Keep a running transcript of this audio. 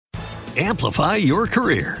Amplify your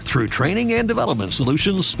career through training and development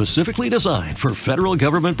solutions specifically designed for federal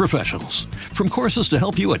government professionals. From courses to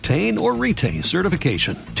help you attain or retain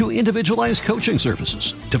certification, to individualized coaching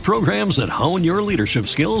services, to programs that hone your leadership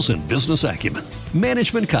skills and business acumen,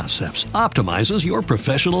 Management Concepts optimizes your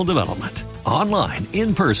professional development. Online,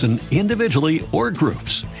 in person, individually, or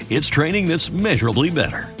groups, it's training that's measurably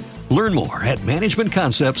better. Learn more at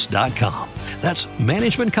managementconcepts.com. That's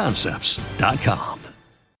managementconcepts.com.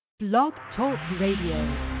 Blog Talk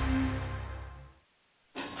Radio.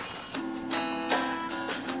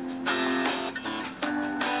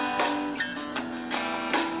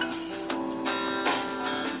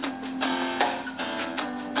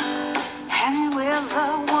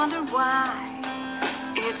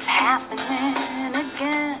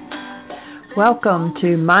 Welcome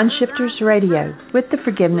to Mindshifters Radio with the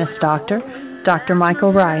Forgiveness Doctor, Dr.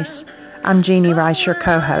 Michael Ryce. I'm Jeanie, Ryce, your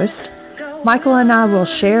co-host. Michael and I will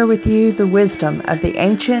share with you the wisdom of the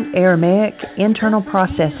ancient Aramaic internal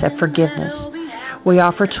process of forgiveness. We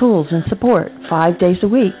offer tools and support 5 days a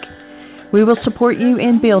week. We will support you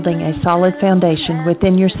in building a solid foundation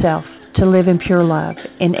within yourself to live in pure love,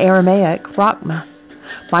 in Aramaic, Rachma.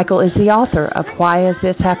 Michael is the author of Why Is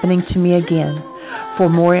This Happening to Me Again? For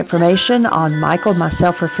more information on Michael,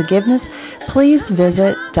 myself, or forgiveness, please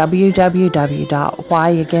visit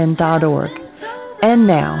www.whyagain.org. And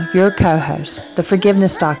now, your co-hosts, the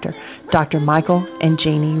Forgiveness Doctor, Dr. Michael and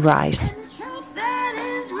Jeanie Ryce.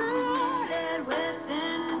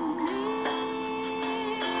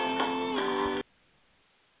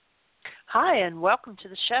 Hi, and welcome to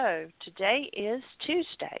the show. Today is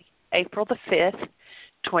Tuesday, April the 5th,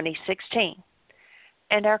 2016.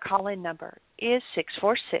 And our call-in number is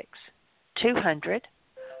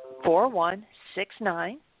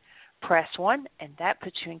 646-200-4169. Press 1, and that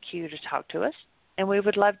puts you in queue to talk to us. And we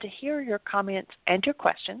would love to hear your comments and your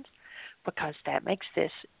questions because that makes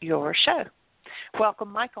this your show.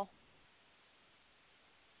 Welcome, Michael.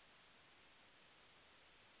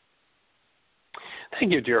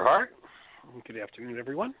 Thank you, dear heart. Good afternoon,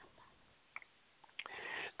 everyone.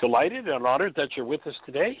 Delighted and honored that you're with us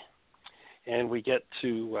today, and we get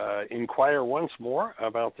to inquire once more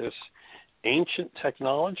about this ancient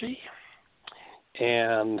technology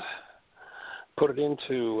and put it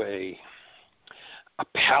into a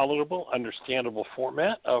palatable, understandable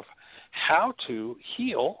format of how to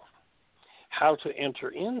heal, how to enter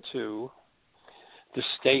into the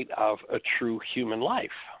state of a true human life.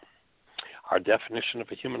 Our definition of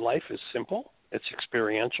a human life is simple. It's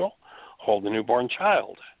experiential. Hold a newborn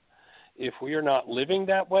child. If we are not living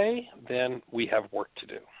that way, then we have work to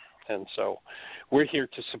do. And so we're here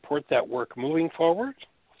to support that work moving forward.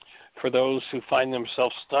 For those who find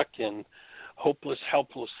themselves stuck in hopeless,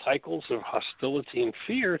 helpless cycles of hostility and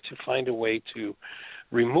fear, to find a way to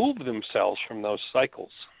remove themselves from those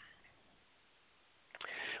cycles. I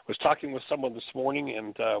was talking with someone this morning,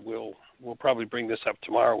 and we'll probably bring this up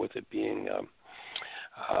tomorrow with it being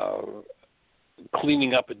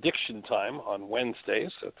cleaning up addiction time on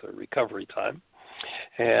Wednesdays. That's a recovery time.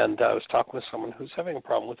 And I was talking with someone who's having a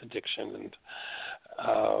problem with addiction, and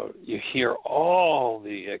you hear all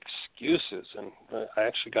the excuses, and I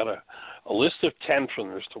actually got a list of 10 from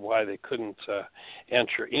them as to why they couldn't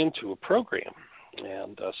enter into a program,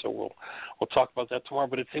 and so we'll talk about that tomorrow.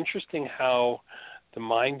 But it's interesting how the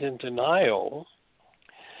mind in denial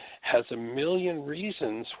has a million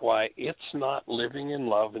reasons why it's not living in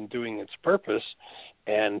love and doing its purpose,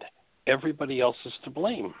 and everybody else is to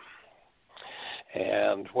blame.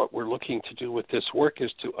 And what we're looking to do with this work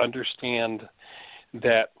is to understand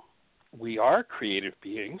that we are creative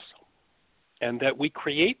beings and that we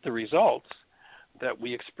create the results that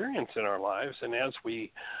we experience in our lives. And as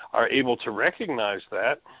we are able to recognize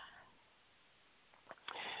that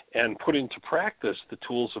and put into practice the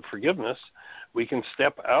tools of forgiveness, we can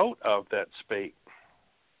step out of that state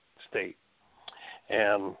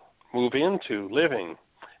and move into living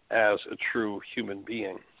as a true human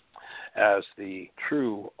being, as the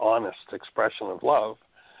true, honest expression of love,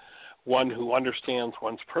 one who understands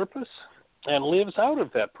one's purpose and lives out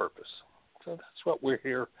of that purpose. So that's what we're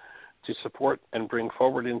here to support and bring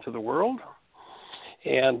forward into the world.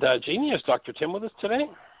 And Jeanie, is Dr. Tim with us today?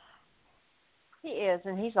 He is,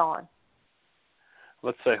 and he's on.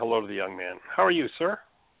 Let's say hello to the young man. How are you, sir?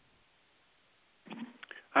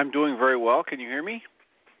 I'm doing very well. Can you hear me?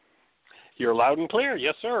 You're loud and clear.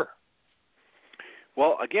 Yes, sir.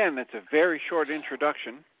 Well, again, it's a very short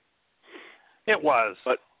introduction. It was.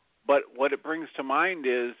 But what it brings to mind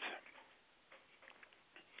is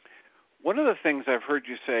one of the things I've heard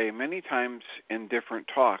you say many times in different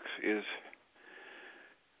talks is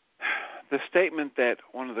the statement that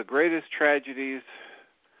one of the greatest tragedies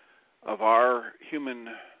of our human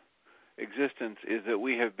existence is that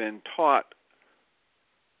we have been taught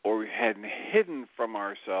or we had hidden from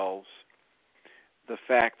ourselves the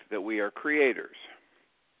fact that we are creators.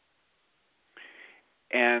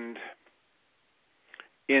 And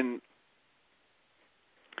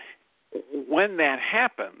when that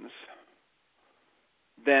happens,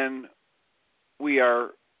 then we are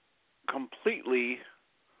completely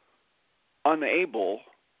unable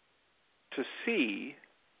to see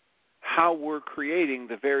how we're creating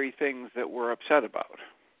the very things that we're upset about.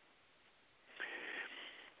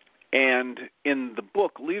 And in the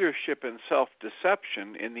book, Leadership and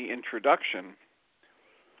Self-Deception, in the introduction,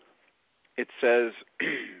 it says,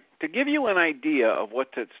 to give you an idea of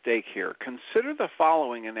what's at stake here, consider the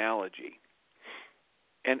following analogy.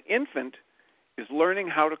 An infant is learning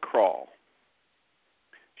how to crawl.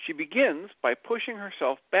 She begins by pushing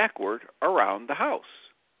herself backward around the house.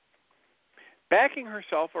 Backing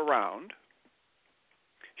herself around,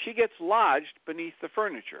 she gets lodged beneath the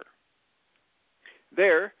furniture.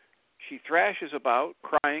 There, she thrashes about,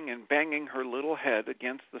 crying and banging her little head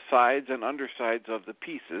against the sides and undersides of the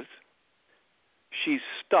pieces. She's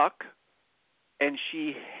stuck, and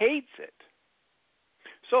she hates it.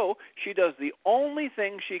 So she does the only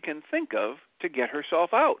thing she can think of to get herself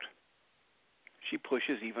out. She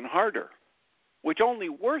pushes even harder, which only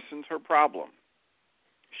worsens her problem.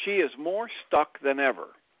 She is more stuck than ever.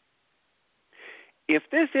 If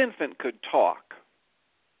this infant could talk,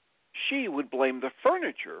 she would blame the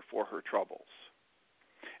furniture for her troubles.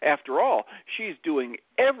 After all, she's doing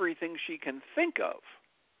everything she can think of.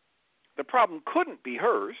 The problem couldn't be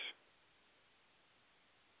hers,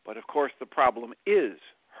 but of course the problem is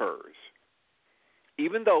hers,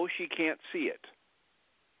 even though she can't see it.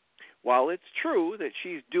 While it's true that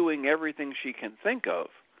she's doing everything she can think of,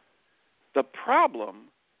 the problem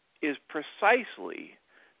is precisely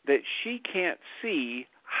that she can't see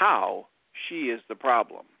how she is the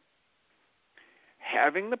problem.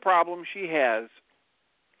 Having the problem she has,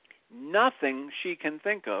 nothing she can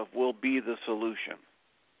think of will be the solution.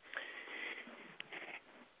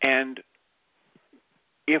 And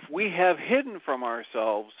if we have hidden from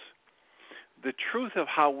ourselves the truth of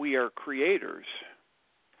how we are creators,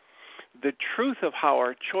 the truth of how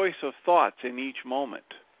our choice of thoughts in each moment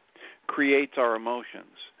creates our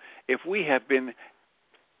emotions, if we have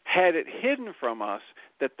had it hidden from us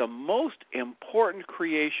that the most important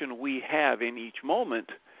creation we have in each moment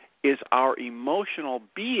is our emotional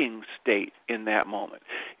being state in that moment,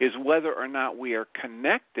 is whether or not we are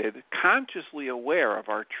connected, consciously aware of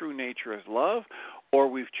our true nature as love, or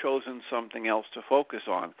we've chosen something else to focus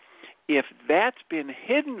on. If that's been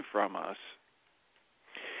hidden from us,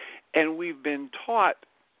 and we've been taught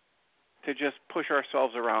to just push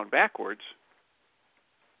ourselves around backwards,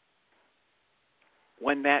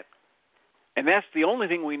 and that's the only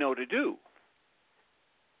thing we know to do,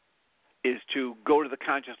 is to go to the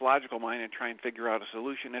conscious logical mind and try and figure out a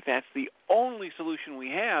solution. If that's the only solution we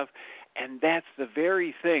have, and that's the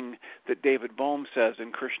very thing that David Bohm says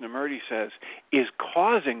and Krishnamurti says is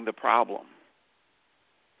causing the problem,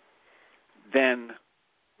 then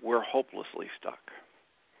we're hopelessly stuck.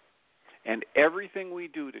 And everything we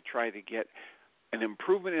do to try to get an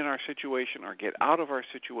improvement in our situation or get out of our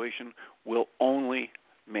situation will only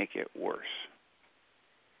make it worse.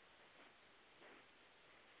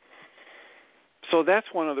 So that's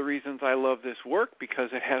one of the reasons I love this work, because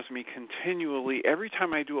it has me continually, every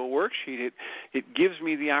time I do a worksheet, it gives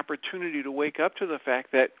me the opportunity to wake up to the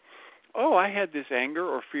fact that, oh, I had this anger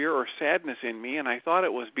or fear or sadness in me, and I thought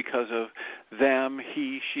it was because of them,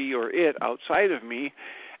 he, she, or it outside of me.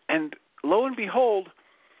 And lo and behold,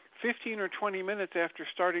 15 or 20 minutes after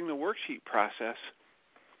starting the worksheet process,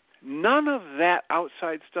 none of that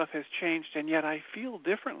outside stuff has changed, and yet I feel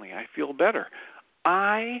differently. I feel better.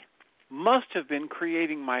 I must have been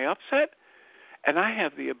creating my upset, and I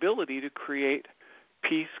have the ability to create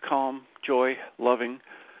peace, calm, joy, loving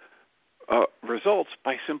results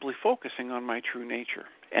by simply focusing on my true nature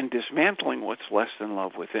and dismantling what's less than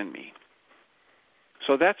love within me.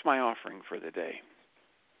 So that's my offering for the day.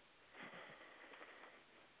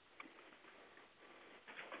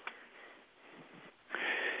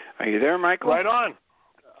 Are you there, Michael? Right on.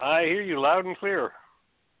 I hear you loud and clear.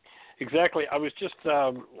 Exactly. I was just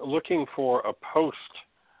looking for a post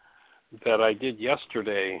that I did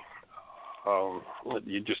yesterday.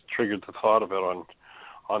 You just triggered the thought of it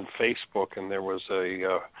on Facebook, and there was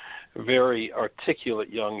a very articulate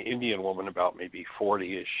young Indian woman, about maybe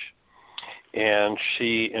 40-ish, and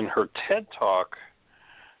she, in her TED Talk,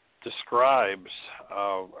 describes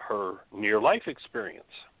her near-life experience.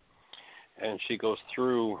 and she goes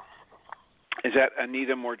through. Is that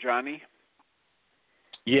Anita Morjani?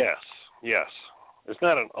 Yes. Isn't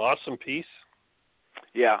that an awesome piece?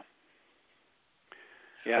 Yeah.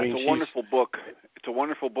 Yeah, I mean, it's a wonderful book. It's a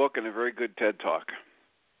wonderful book and a very good TED Talk.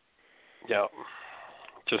 Yeah,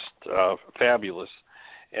 just fabulous.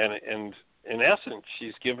 And in essence,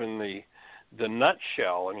 she's given the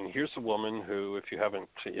nutshell. I mean, here's a woman who, if you haven't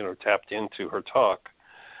tapped into her talk,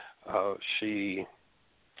 she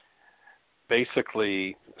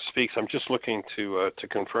basically speaks. I'm just looking to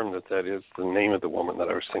confirm that is the name of the woman that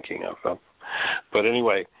I was thinking of. But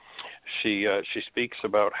anyway, she speaks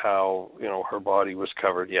about how her body was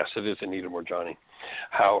covered. Yes, it is Anita Morjani.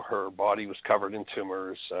 How her body was covered in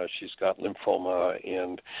tumors. She's got lymphoma,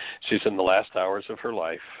 and she's in the last hours of her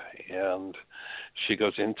life, and she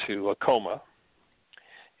goes into a coma.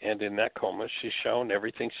 And in that coma, she's shown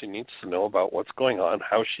everything she needs to know about what's going on,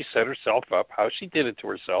 how she set herself up, how she did it to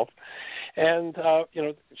herself. And,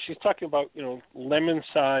 she's talking about,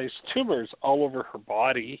 lemon-sized tumors all over her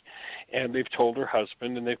body. And they've told her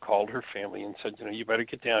husband and they've called her family and said, you better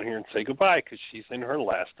get down here and say goodbye because she's in her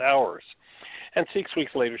last hours. And 6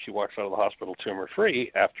 weeks later, she walks out of the hospital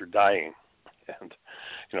tumor-free after dying. And,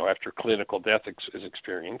 after clinical death is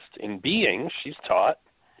experienced. In being, she's taught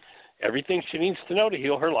everything she needs to know to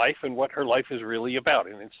heal her life and what her life is really about.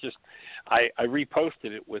 And it's just, I reposted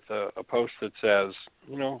it with a post that says,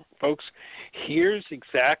 folks, here's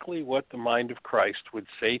exactly what the mind of Christ would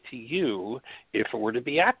say to you if it were to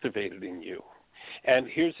be activated in you. And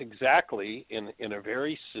here's exactly, in a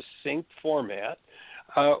very succinct format,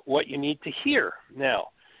 what you need to hear. Now,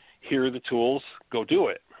 here are the tools, go do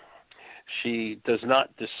it. She does not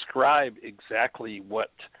describe exactly what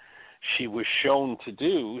she was shown to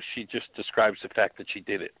do. She just describes the fact that she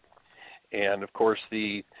did it. And, of course,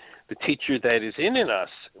 the teacher that is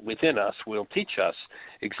within us, will teach us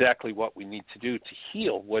exactly what we need to do to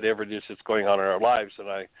heal whatever it is that's going on in our lives. And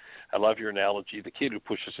I love your analogy, the kid who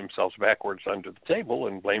pushes himself backwards under the table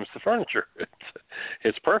and blames the furniture.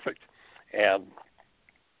 It's perfect. And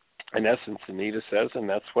in essence, Anita says, and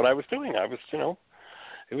that's what I was doing. I was,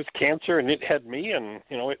 it was cancer, and it had me, and,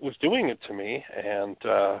 it was doing it to me. And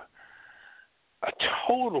a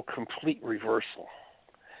total, complete reversal,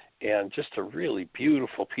 and just a really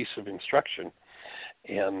beautiful piece of instruction.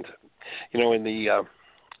 And in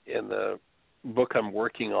the book I'm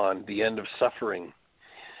working on, The End of Suffering,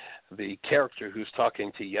 the character who's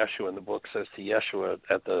talking to Yeshua in the book says to Yeshua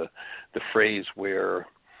at the phrase where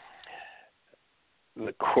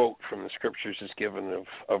the quote from the scriptures is given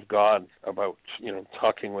of God about,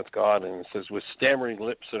 talking with God, and it says, with stammering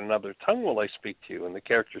lips and another tongue will I speak to you. And the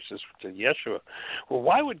character says to Yeshua, well,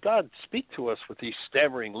 why would God speak to us with these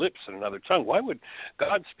stammering lips and another tongue? Why would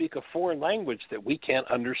God speak a foreign language that we can't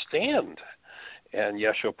understand? And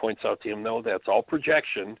Yeshua points out to him, no, that's all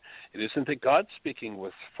projection. It isn't that God's speaking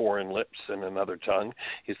with foreign lips and another tongue.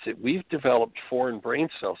 It's that we've developed foreign brain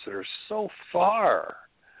cells that are so far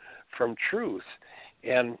from truth.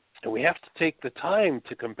 And we have to take the time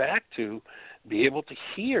to come back to be able to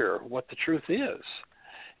hear what the truth is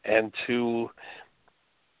and to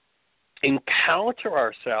encounter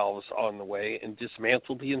ourselves on the way and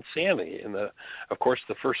dismantle the insanity. And, of course,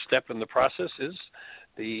 the first step in the process is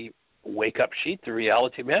the wake-up sheet, the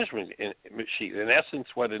reality management sheet. In essence,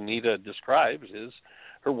 what Anita describes is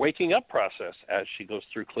her waking up process as she goes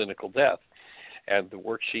through clinical death. And the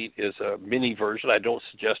worksheet is a mini version. I don't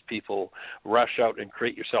suggest people rush out and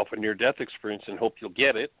create yourself a near-death experience and hope you'll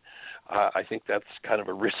get it. I think that's kind of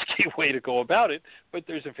a risky way to go about it. But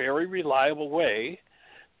there's a very reliable way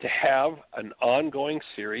to have an ongoing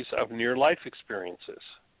series of near-life experiences.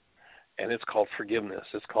 And it's called forgiveness.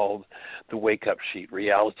 It's called the wake-up sheet,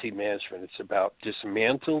 reality management. It's about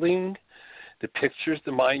dismantling the pictures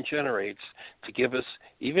the mind generates to give us,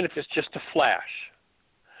 even if it's just a flash.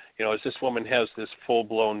 As this woman has this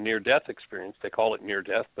full-blown near-death experience, they call it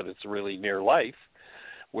near-death, but it's really near-life,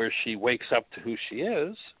 where she wakes up to who she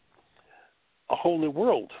is, a whole new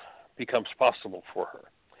world becomes possible for her,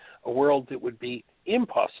 a world that would be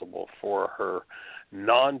impossible for her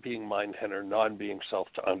non-being mind and her non-being self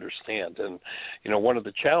to understand. And, one of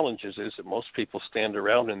the challenges is that most people stand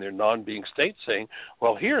around in their non-being state saying,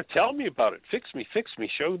 well, here, tell me about it. Fix me,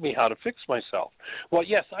 show me how to fix myself. Well,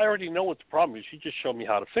 yes, I already know what the problem is. You just show me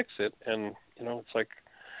how to fix it. And, it's like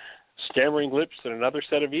stammering lips and another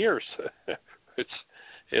set of ears.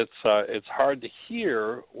 It's hard to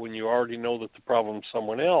hear when you already know that the problem's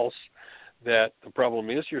someone else, that the problem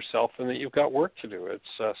is yourself and that you've got work to do.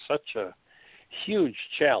 It's such a huge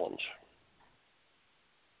challenge.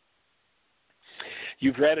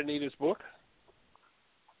 You've read Anita's book?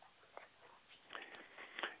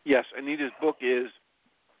 Yes, Anita's book is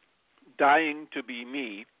Dying to Be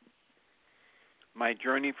Me, My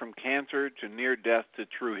Journey from Cancer to Near Death to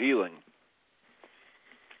True Healing.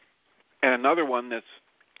 And another one that's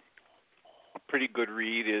a pretty good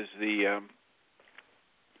read is the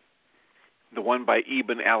one by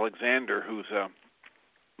Eben Alexander, who's a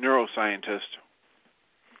neuroscientist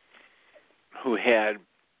who had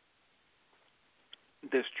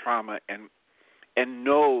this trauma and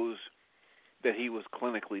knows that he was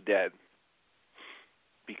clinically dead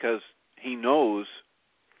because he knows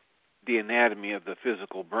the anatomy of the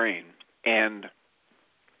physical brain. And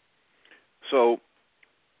so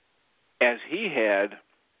as he had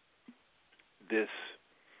this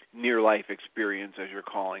near-life experience, as you're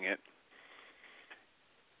calling it,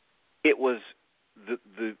 it was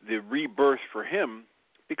the rebirth for him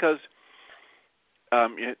because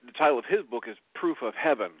the title of his book is Proof of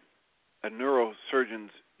Heaven, a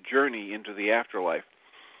neurosurgeon's journey into the afterlife.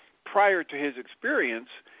 Prior to his experience,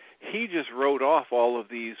 he just wrote off all of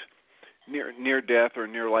these near-death or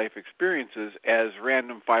near-life experiences as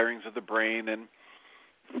random firings of the brain and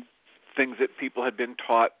things that people had been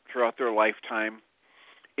taught throughout their lifetime,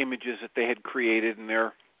 images that they had created in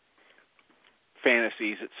their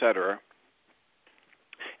fantasies, etc.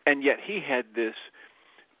 And yet he had this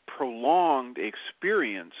prolonged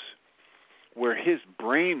experience where his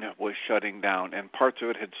brain was shutting down and parts of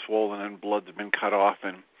it had swollen and blood had been cut off.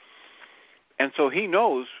 And so he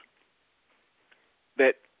knows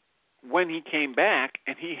that when he came back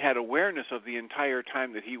and he had awareness of the entire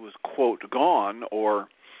time that he was, quote, gone or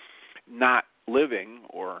not living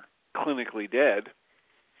or clinically dead,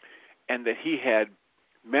 and that he had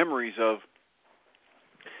memories of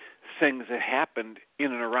things that happened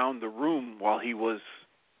in and around the room while he was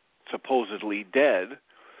supposedly dead,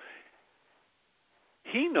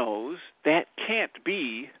 he knows that can't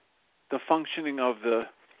be the functioning of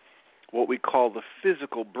what we call the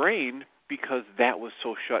physical brain, because that was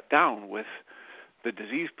so shut down with the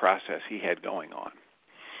disease process he had going on.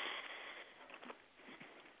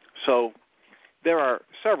 So there are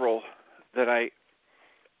several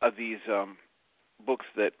of these books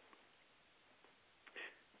that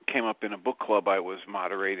came up in a book club I was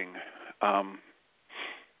moderating.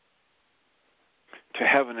 To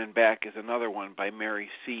Heaven and Back is another one by Mary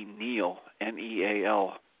C. Neal,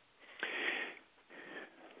 Neal.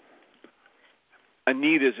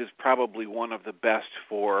 Anita's is probably one of the best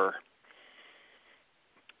for,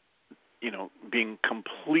 being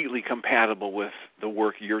completely compatible with the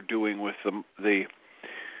work you're doing with the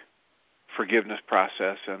forgiveness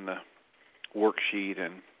process and the worksheet.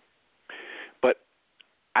 But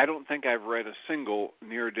I don't think I've read a single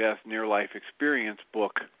near-death, near-life experience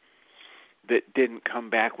book that didn't come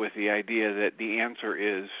back with the idea that the answer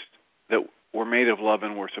is that we're made of love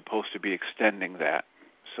and we're supposed to be extending that.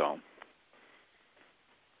 So,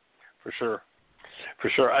 for sure.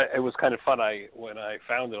 It was kind of fun. When I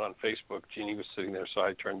found it on Facebook, Jeanie was sitting there, so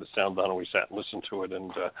I turned the sound on and we sat and listened to it,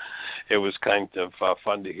 and it was kind of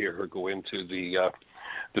fun to hear her go into the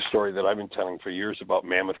story that I've been telling for years about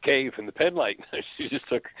Mammoth Cave and the Penlight. She just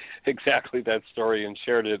took exactly that story and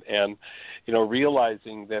shared it, and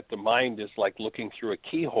realizing that the mind is like looking through a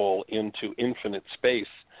keyhole into infinite space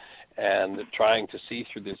and trying to see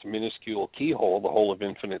through this minuscule keyhole the whole of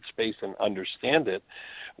infinite space and understand it,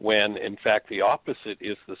 when in fact the opposite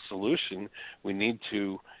is the solution. We need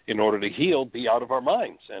to, in order to heal, be out of our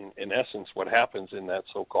minds. And in essence, what happens in that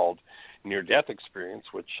so-called near-death experience,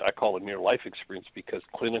 which I call a near-life experience because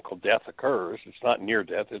clinical death occurs. It's not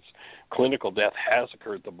near-death, it's clinical death has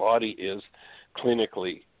occurred. The body is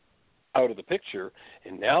clinically out of the picture,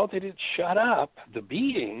 and now that it's shut up, the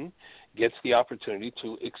being gets the opportunity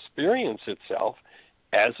to experience itself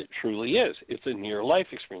as it truly is. It's a near-life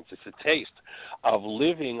experience. It's a taste of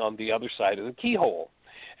living on the other side of the keyhole.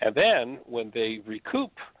 And then when they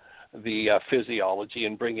recoup the physiology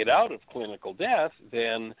and bring it out of clinical death,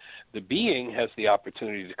 then the being has the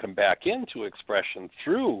opportunity to come back into expression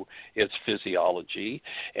through its physiology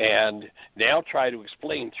and now try to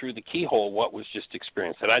explain through the keyhole what was just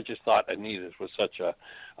experienced. And I just thought Anita's was such a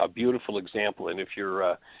beautiful example. And if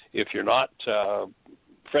you're not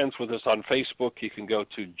friends with us on Facebook, you can go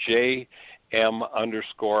to JM_RYCE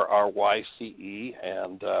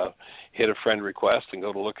and hit a friend request and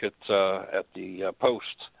go to look at the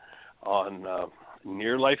post on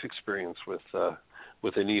near-life experience with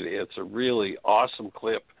Anita. It's a really awesome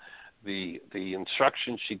clip. The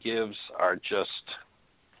instructions she gives are just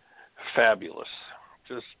fabulous,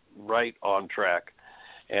 just right on track.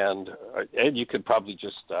 And you could probably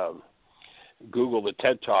just Google the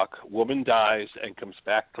TED Talk, Woman Dies and Comes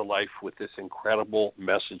Back to Life with this incredible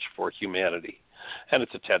message for humanity. and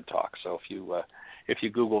it's a TED Talk. So if you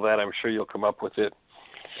Google that, I'm sure you'll come up with it.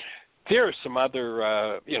 There are some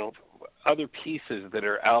other other pieces that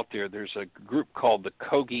are out there. There's a group called the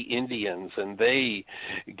Kogi Indians, and they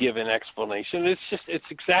give an explanation. It's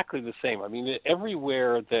exactly the same. I mean,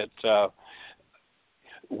 everywhere that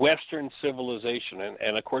Western civilization,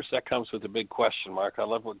 and of course that comes with a big question mark. I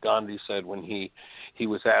love what Gandhi said when he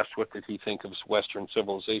was asked what did he think of Western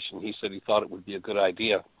civilization. He said he thought it would be a good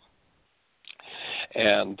idea.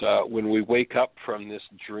 And when we wake up from this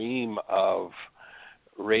dream of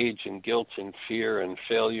rage and guilt and fear and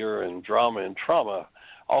failure and drama and trauma,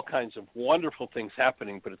 all kinds of wonderful things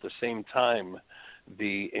happening, but at the same time,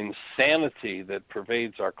 the insanity that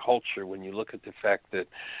pervades our culture when you look at the fact that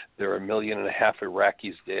there are 1.5 million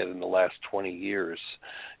Iraqis dead in the last 20 years,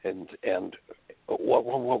 and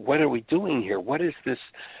what are we doing here? What is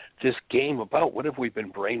this game about? What have we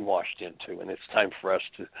been brainwashed into? And it's time for us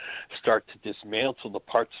to start to dismantle the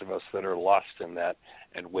parts of us that are lost in that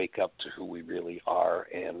and wake up to who we really are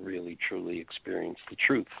and really truly experience the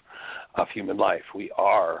truth of human life.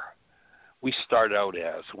 We start out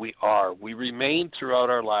as we are. We remain throughout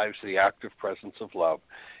our lives the active presence of love.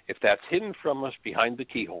 If that's hidden from us behind the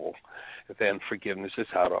keyhole, then forgiveness is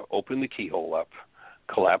how to open the keyhole up,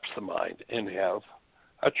 collapse the mind, and have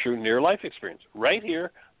a true near-life experience right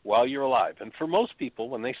here while you're alive. And for most people,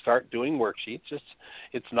 when they start doing worksheets,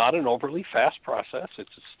 it's not an overly fast process.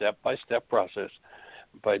 It's a step-by-step process.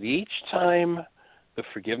 But each time the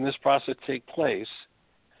forgiveness process takes place,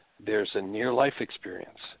 there's a near-life experience.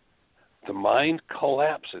 The mind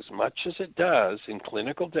collapses, much as it does in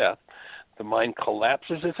clinical death. The mind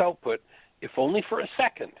collapses its output, if only for a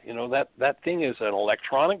second. You know, that thing is an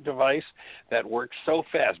electronic device that works so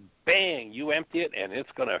fast. Bang, you empty it, and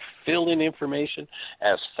it's going to fill in information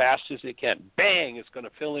as fast as it can. Bang, it's going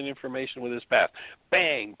to fill in information with its path.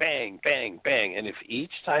 Bang, bang, bang, bang. And if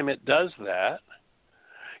each time it does that,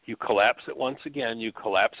 you collapse it once again,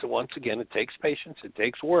 it takes patience, it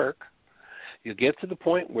takes work. You get to the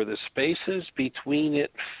point where the spaces between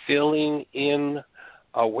it filling in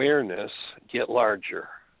awareness get larger.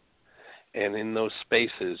 And in those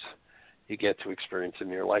spaces, you get to experience a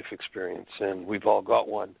near-life experience. And we've all got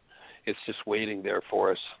one. It's just waiting there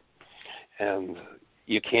for us. And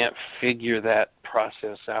you can't figure that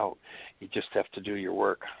process out. You just have to do your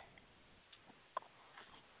work.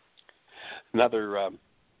 Another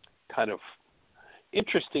kind of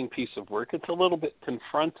interesting piece of work, it's a little bit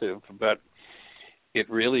confrontive, but it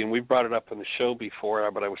really, and we brought it up on the show before,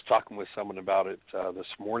 but I was talking with someone about it this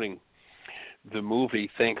morning. The movie,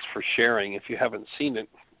 Thanks for Sharing, if you haven't seen it,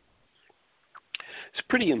 it's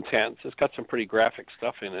pretty intense. It's got some pretty graphic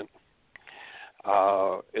stuff in it.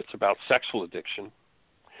 It's about sexual addiction,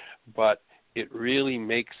 but it really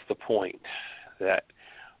makes the point that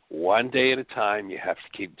one day at a time you have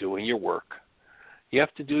to keep doing your work. You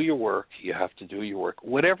have to do your work. You have to do your work.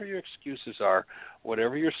 Whatever your excuses are,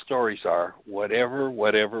 whatever your stories are, whatever,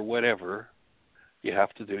 you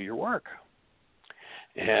have to do your work.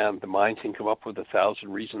 And the mind can come up with 1,000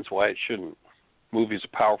 reasons why it shouldn't. Movie is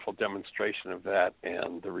a powerful demonstration of that,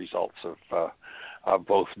 and the results of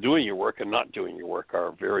both doing your work and not doing your work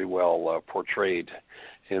are very well portrayed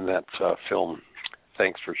in that film.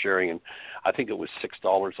 Thanks for Sharing. And I think it was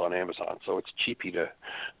 $6 on Amazon, so it's cheapy to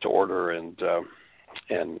order and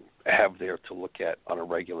have there to look at on a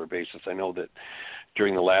regular basis. I know that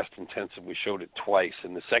during the last intensive we showed it twice,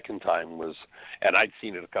 and the second time was, and I'd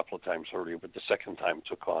seen it a couple of times earlier, but the second time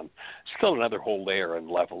took on still another whole layer and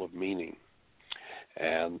level of meaning.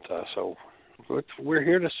 And so we're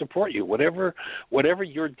here to support you. Whatever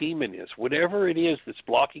your demon is, whatever it is that's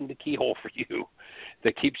blocking the keyhole for you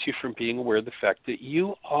that keeps you from being aware of the fact that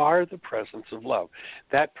you are the presence of love.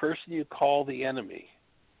 That person you call the enemy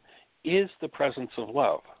is the presence of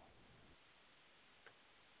love.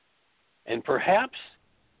 And perhaps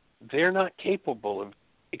they're not capable of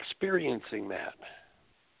experiencing that.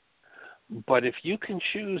 But if you can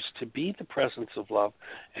choose to be the presence of love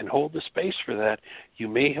and hold the space for that, you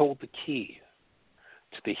may hold the key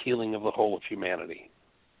to the healing of the whole of humanity.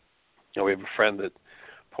 You know, we have a friend that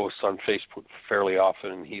posts on Facebook fairly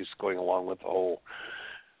often, and he's going along with the whole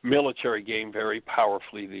military game very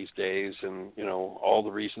powerfully these days, and, you know, all the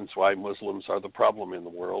reasons why Muslims are the problem in the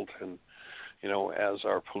world. And, you know, as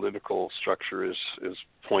our political structure is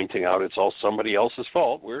pointing out, it's all somebody else's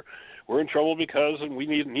fault. We're in trouble because we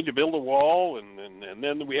need to build a wall, and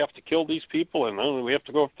then we have to kill these people, and then we have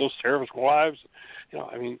to go after those terrorist wives. You know,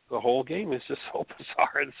 I mean, the whole game is just so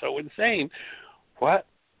bizarre and so insane. What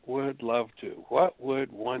would love do? What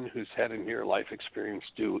would one who's had a near-life experience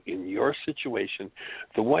do in your situation,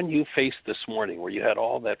 the one you faced this morning where you had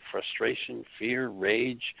all that frustration, fear,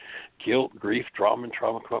 rage, guilt, grief, drama, and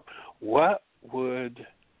trauma come up? What would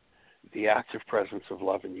the active presence of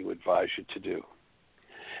love in you advise you to do?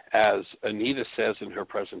 As Anita says in her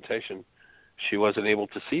presentation, she wasn't able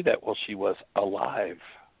to see that while she was alive.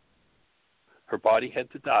 Her body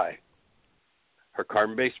had to die. Her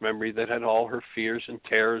karma-based memory that had all her fears and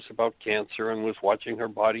terrors about cancer and was watching her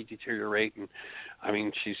body deteriorate. And I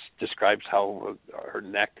mean, she describes how her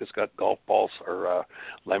neck has got golf balls or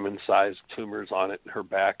lemon-sized tumors on it, and her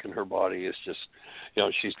back and her body is just,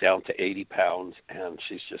 she's down to 80 pounds, and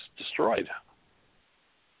she's just destroyed.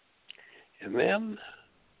 And then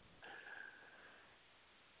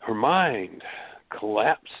her mind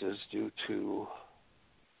collapses due to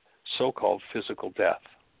so-called physical death.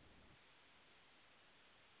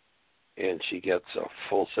 And she gets a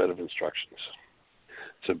full set of instructions.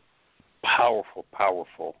 It's a powerful,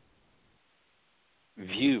 powerful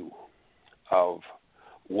view of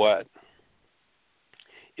what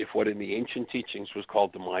in the ancient teachings was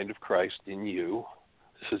called the mind of Christ in you.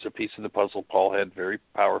 This is a piece of the puzzle Paul had very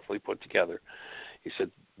powerfully put together. He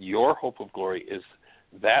said, your hope of glory is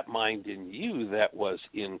that mind in you that was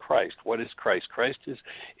in Christ. What is Christ? Christ is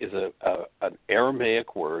an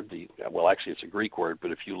Aramaic word. Actually, it's a Greek word,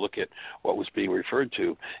 but if you look at what was being referred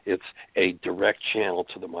to, it's a direct channel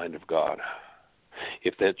to the mind of God.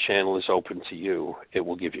 If that channel is open to you, it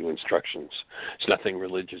will give you instructions. There's nothing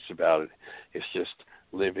religious about it. It's just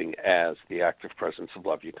living as the active presence of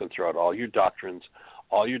love. You can throw out all your doctrines,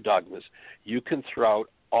 all your dogmas. You can throw out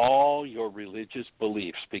all your religious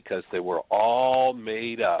beliefs because they were all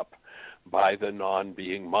made up by the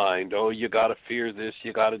non-being mind. Oh, you got to fear this,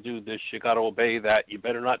 you got to do this, you got to obey that, you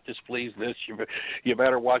better not displease this, you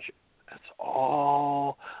better watch. That's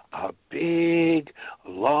all a big,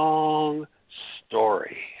 long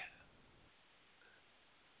story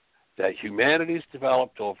that humanity's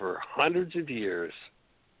developed over hundreds of years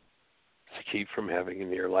to keep from having a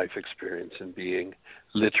near-life experience and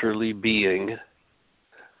literally being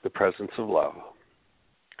the presence of love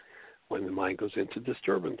when the mind goes into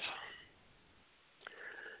disturbance.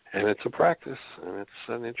 And it's a practice, and it's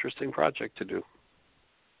an interesting project to do.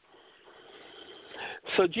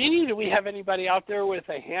 So, Jeanie, do we have anybody out there with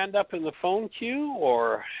a hand up in the phone queue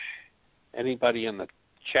or anybody in the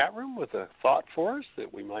chat room with a thought for us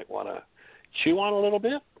that we might want to chew on a little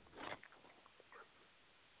bit?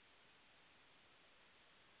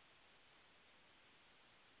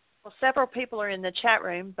 Well, several people are in the chat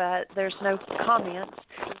room, but there's no comments.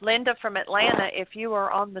 Linda from Atlanta, if you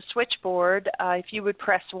are on the switchboard, if you would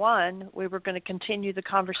press 1, we were going to continue the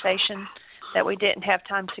conversation that we didn't have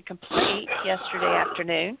time to complete yesterday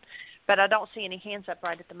afternoon, but I don't see any hands up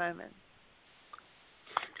right at the moment.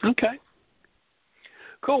 Okay.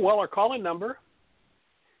 Cool. Well, our call-in number,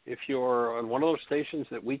 if you're on one of those stations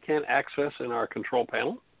that we can't access in our control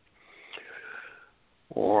panel,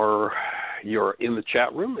 or you're in the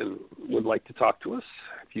chat room and would like to talk to us,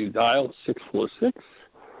 if you dial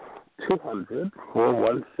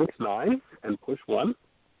 646-200-4169 and push 1,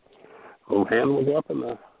 a little hand will go up in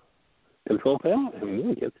the control panel and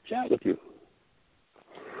we'll get to chat with you.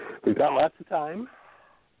 We've got lots of time.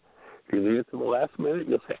 If you leave it to the last minute,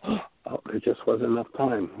 you'll say, oh, there just wasn't enough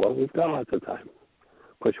time. Well, we've got lots of time.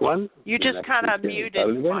 Push 1. You just kind of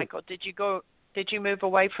muted, Michael. Did you move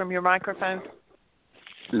away from your microphone?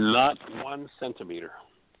 Not 1 centimeter.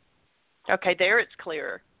 Okay, there it's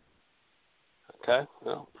clearer. Okay,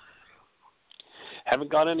 well, haven't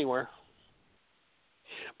gone anywhere.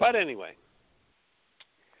 But anyway,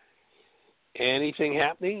 anything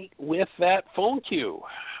happening with that phone queue?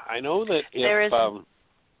 I know that if... There is... go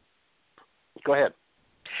ahead.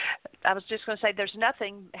 I was just going to say there's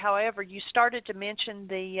nothing. However, you started to mention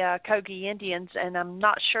the Kogi Indians, and I'm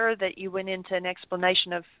not sure that you went into an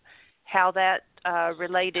explanation of how that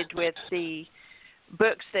related with the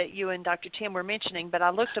books that you and Dr. Tim were mentioning, but I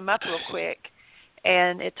looked them up real quick,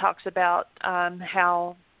 and it talks about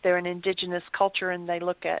how they're an indigenous culture and they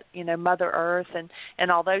look at, Mother Earth and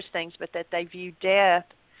all those things, but that they view death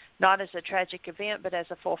not as a tragic event but as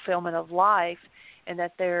a fulfillment of life, and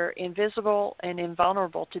that they're invisible and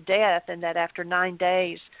invulnerable to death, and that after 9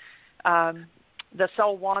 days the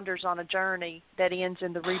soul wanders on a journey that ends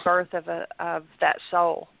in the rebirth of that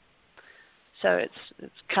soul. So it's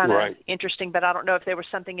kind of interesting, but I don't know if there was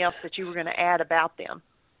something else that you were going to add about them.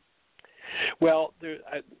 Well,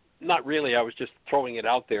 Not really. I was just throwing it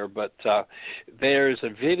out there, but there's a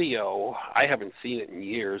video. I haven't seen it in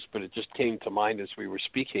years, but it just came to mind as we were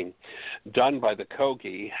speaking, done by the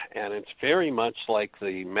Kogi, and it's very much like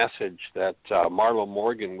the message that Marlo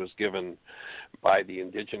Morgan was given by the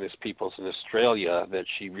indigenous peoples in Australia that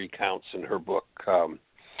she recounts in her book.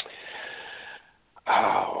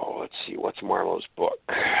 Let's see, what's Marlo's book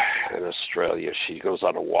in Australia? She goes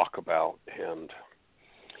on a walkabout,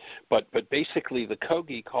 but basically the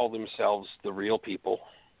Kogi call themselves the real people,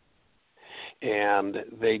 and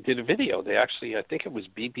they did a video. They actually, I think it was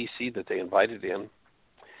BBC that they invited in,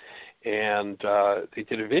 and they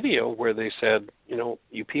did a video where they said,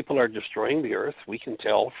 you people are destroying the earth. We can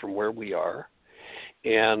tell from where we are.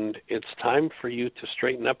 And it's time for you to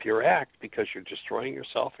straighten up your act because you're destroying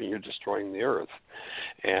yourself and you're destroying the earth.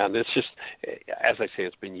 And it's just, as I say,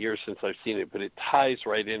 it's been years since I've seen it, but it ties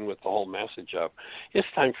right in with the whole message of it's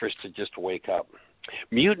time for us to just wake up.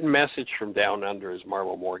 Mutant Message from Down Under is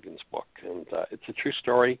Marlo Morgan's book, and it's a true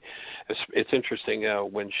story. It's interesting,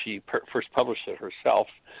 when she first published it herself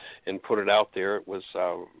and put it out there, it was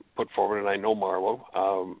put forward, and I know Marlo.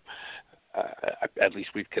 At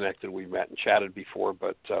least we've connected, we've met and chatted before,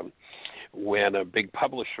 but when a big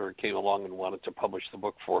publisher came along and wanted to publish the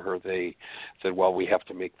book for her, they said, well, we have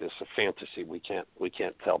to make this a fantasy. We can't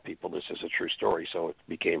tell people this is a true story, so it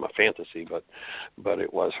became a fantasy, but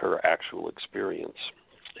it was her actual experience.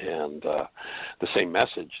 And the same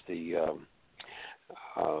message, the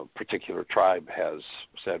particular tribe has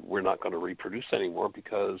said, we're not going to reproduce anymore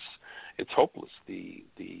because it's hopeless. The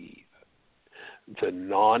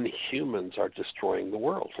non-humans are destroying the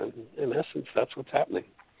world, and in essence, that's what's happening.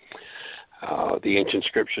 The ancient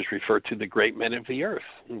scriptures refer to the great men of the earth.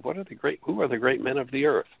 And who are the great men of the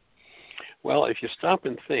earth? Well, if you stop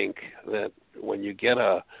and think that when you get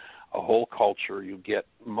a whole culture, you get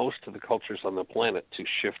most of the cultures on the planet to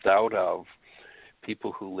shift out of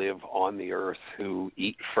people who live on the earth, who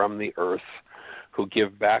eat from the earth, who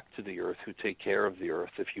give back to the earth, who take care of the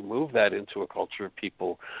earth. If you move that into a culture of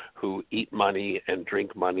people who eat money and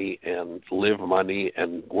drink money and live money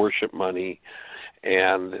and worship money,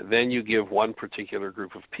 and then you give one particular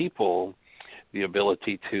group of people the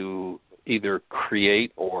ability to either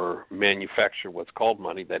create or manufacture what's called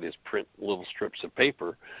money, that is, print little strips of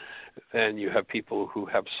paper, then you have people who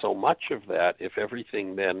have so much of that. If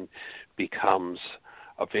everything then becomes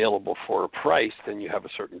available for a price, then you have a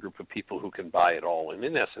certain group of people who can buy it all. And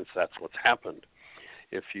in essence, that's what's happened.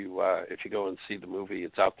 If you go and see the movie,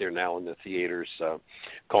 it's out there now in the theaters,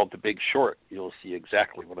 called The Big Short. You'll see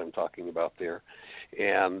exactly what I'm talking about there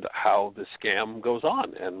and how the scam goes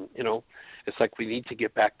on. And, it's like we need to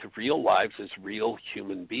get back to real lives as real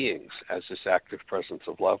human beings, as this active presence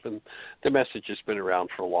of love. And the message has been around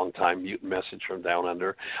for a long time, Mutant Message from Down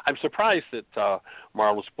Under. I'm surprised that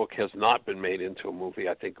Marlo's book has not been made into a movie.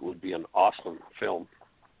 I think it would be an awesome film.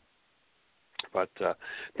 But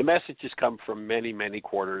the messages come from many, many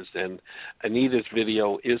quarters, and Anita's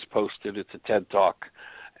video is posted. It's a TED Talk,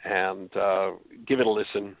 and give it a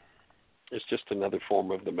listen. It's just another form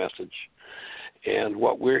of the message. And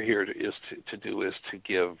what we're here to do is to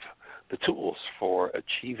give the tools for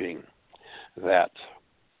achieving that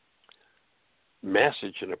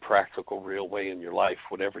message in a practical, real way in your life,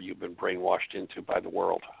 whatever you've been brainwashed into by the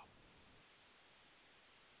world.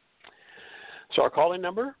 So our call-in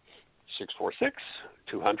number,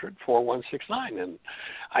 646-200-4169. And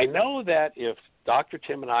I know that if Dr.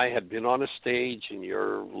 Tim and I had been on a stage in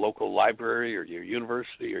your local library or your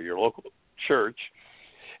university or your local church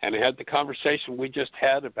and had the conversation we just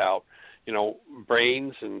had about,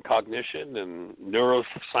 brains and cognition and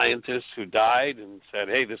neuroscientists who died and said,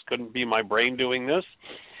 hey, this couldn't be my brain doing this.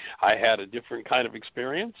 I had a different kind of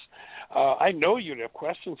experience. I know you'd have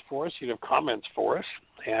questions for us. You'd have comments for us.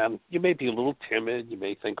 And you may be a little timid. You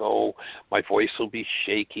may think, oh, my voice will be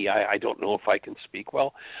shaky. I don't know if I can speak.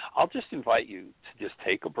 Well, I'll just invite you to just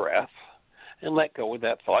take a breath and let go of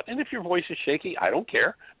that thought. And if your voice is shaky, I don't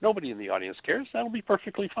care. Nobody in the audience cares. That'll be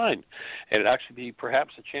perfectly fine. And it'd actually be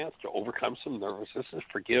perhaps a chance to overcome some nervousness,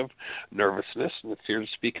 forgive nervousness, and the fear to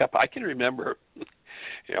speak up. I can remember,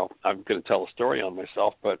 I'm going to tell a story on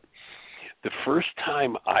myself, but the first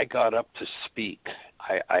time I got up to speak,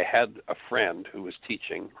 I had a friend who was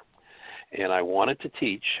teaching, and I wanted to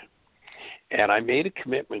teach, and I made a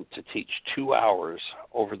commitment to teach 2 hours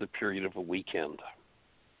over the period of a weekend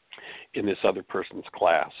in this other person's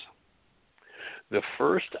class. The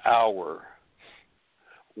first hour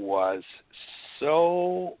was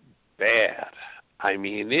so bad. I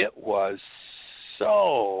mean, it was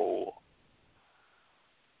so,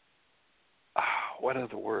 what are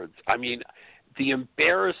the words? I mean, the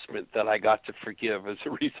embarrassment that I got to forgive as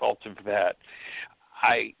a result of that.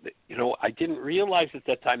 I didn't realize at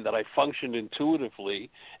that time that I functioned intuitively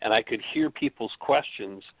and I could hear people's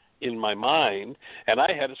questions in my mind, and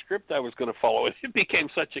I had a script I was going to follow. It became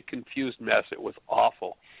such a confused mess. It was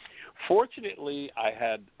awful. Fortunately, I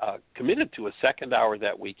had committed to a second hour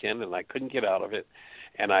that weekend, and I couldn't get out of it.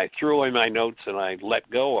 And I threw away my notes, and I let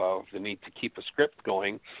go of the need to keep a script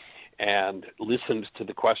going and listened to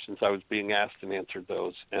the questions I was being asked and answered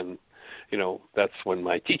those. And, that's when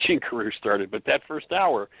my teaching career started. But that first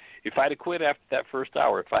hour, if I'd have quit after that first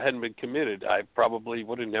hour, if I hadn't been committed, I probably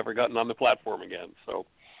would have never gotten on the platform again. So,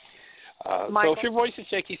 so if your voice is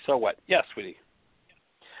shaky, so what? Yes, sweetie.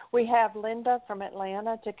 We have Linda from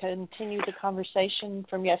Atlanta to continue the conversation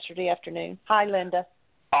from yesterday afternoon. Hi, Linda.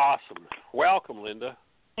 Awesome. Welcome, Linda.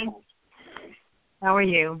 How are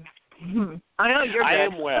you? I know you're good. I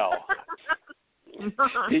am well.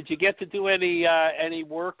 Did you get to do any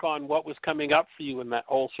work on what was coming up for you in that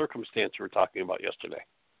whole circumstance you were talking about yesterday?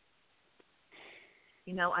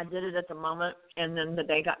 I did it at the moment, and then the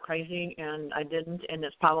day got crazy, and I didn't, and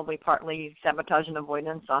it's probably partly sabotage and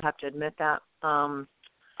avoidance. I'll have to admit that.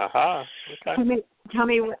 Okay. Tell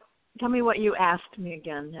me what you asked me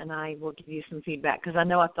again, and I will give you some feedback, because I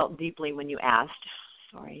know I felt deeply when you asked.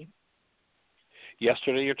 Sorry.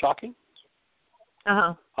 Yesterday you're talking?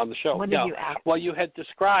 Uh-huh. On the show. What did you ask? Well, you had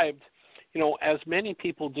described, as many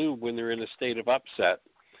people do when they're in a state of upset,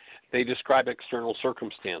 they describe external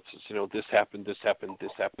circumstances. This happened, this happened,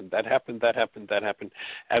 this happened, that happened, that happened, that happened,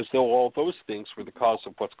 as though all those things were the cause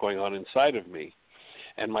of what's going on inside of me.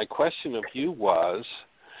 And my question of you was,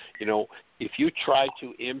 if you try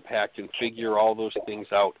to impact and figure all those things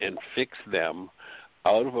out and fix them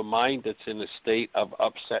out of a mind that's in a state of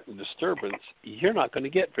upset and disturbance, you're not going to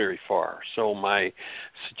get very far. So my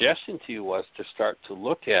suggestion to you was to start to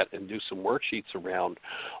look at and do some worksheets around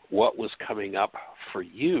what was coming up for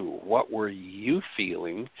you. What were you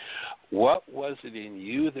feeling? What was it in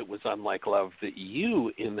you that was unlike love that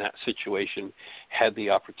you, in that situation, had the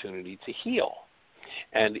opportunity to heal?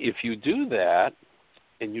 And if you do that,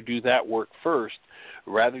 and you do that work first,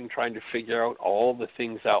 rather than trying to figure out all the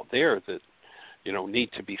things out there that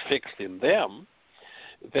need to be fixed in them,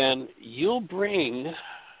 then you'll bring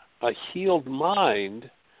a healed mind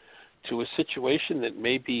to a situation that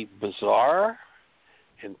may be bizarre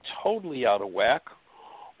and totally out of whack,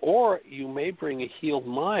 or you may bring a healed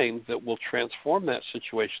mind that will transform that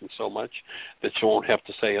situation so much that you won't have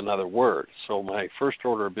to say another word. So my first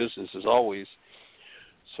order of business is always,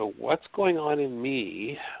 so what's going on in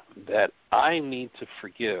me that I need to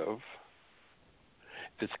forgive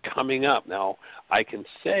that's coming up? Now, I can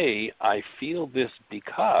say I feel this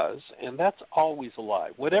because, and that's always a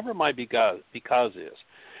lie. Whatever my because is.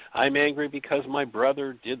 I'm angry because my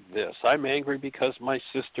brother did this. I'm angry because my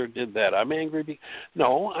sister did that. I'm angry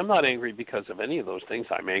No, I'm not angry because of any of those things.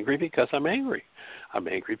 I'm angry because I'm angry. I'm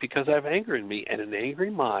angry because I have anger in me. And an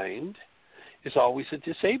angry mind is always a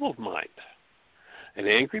disabled mind. An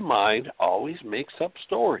angry mind always makes up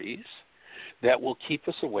stories that will keep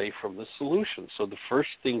us away from the solution. So the first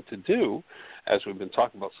thing to do, as we've been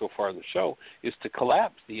talking about so far in the show, is to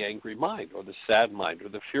collapse the angry mind or the sad mind or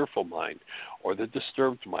the fearful mind or the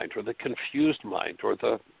disturbed mind or the confused mind or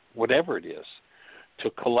the whatever it is.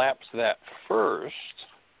 To collapse that first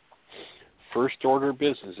order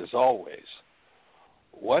business is always,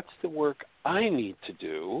 what's the work I need to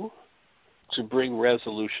do to bring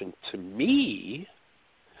resolution to me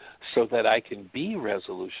so that I can be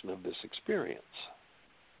resolution of this experience?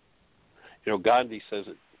 Gandhi says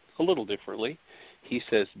it a little differently. He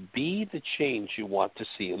says, be the change you want to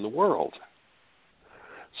see in the world.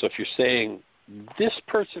 So if you're saying, this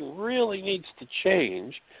person really needs to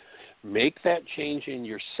change, make that change in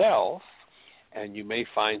yourself, and you may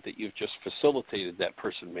find that you've just facilitated that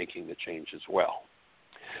person making the change as well.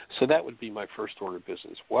 So that would be my first order of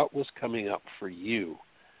business. What was coming up for you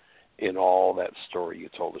in all that story you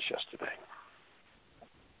told us yesterday?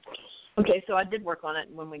 Okay, so I did work on it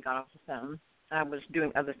when we got off the phone. I was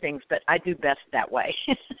doing other things, but I do best that way.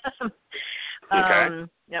 Okay.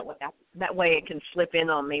 That way it can slip in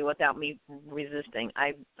on me without me resisting.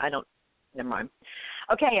 I don't, never mind.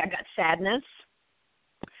 Okay, I got sadness,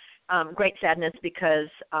 great sadness, because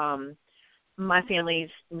my family's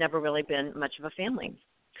never really been much of a family.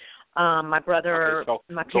 My brother,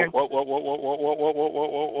 my parents.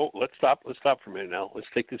 Whoa. Let's stop for a minute now. Let's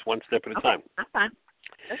take this one step at a time. That's fine.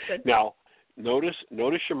 That's good. Now, notice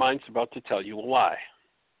your mind's about to tell you a lie.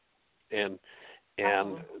 And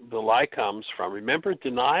the lie comes from, remember,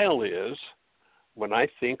 denial is, when I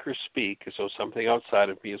think or speak as though something outside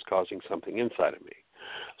of me is causing something inside of me.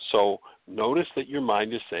 So notice that your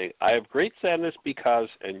mind is saying, I have great sadness because,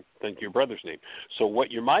 and then your brother's name. So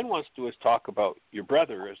what your mind wants to do is talk about your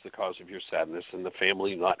brother as the cause of your sadness and the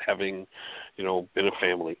family not having, been a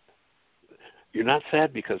family. You're not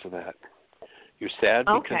sad because of that. You're sad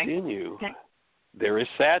because in you there is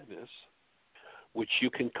sadness, which you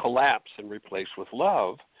can collapse and replace with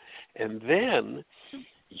love, and then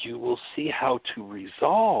you will see how to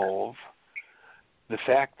resolve the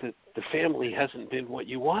fact that the family hasn't been what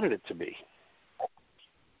you wanted it to be.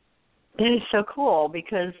 That is so cool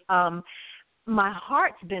because my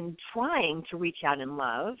heart's been trying to reach out in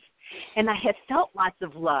love, and I have felt lots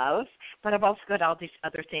of love, but I've also got all these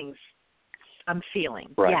other things I'm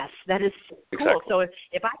feeling. Right. Yes, that is cool. Exactly. So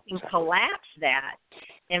if I can collapse that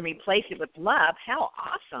and replace it with love, how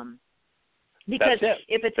awesome. Because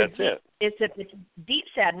if it's deep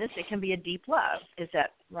sadness, it can be a deep love. Is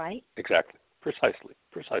that right? Exactly. Precisely.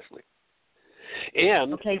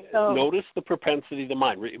 And notice the propensity of the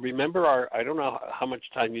mind. Remember I don't know how much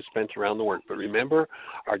time you spent around the work, but remember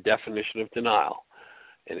our definition of denial.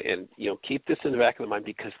 And keep this in the back of the mind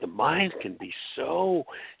because the mind can be so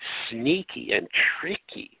sneaky and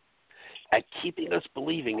tricky at keeping us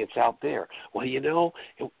believing it's out there. Well,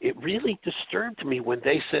 it really disturbed me when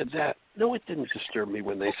they said that. No, it didn't disturb me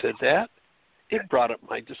when they said that. It brought up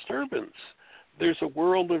my disturbance. There's a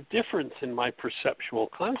world of difference in my perceptual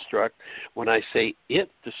construct when I say it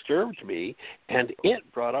disturbed me and it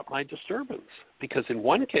brought up my disturbance. Because in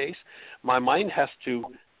one case, my mind has to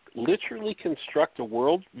literally construct a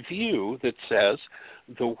world view that says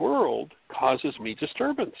the world causes me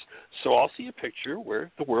disturbance. So I'll see a picture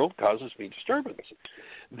where the world causes me disturbance.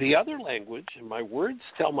 The other language, and my words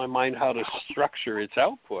tell my mind how to structure its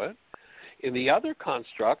output. In the other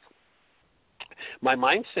construct, my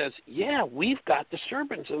mind says, yeah, we've got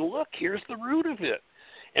disturbance, and look, here's the root of it.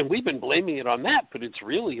 And we've been blaming it on that, but it's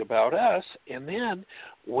really about us. And then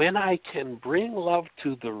when I can bring love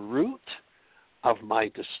to the root of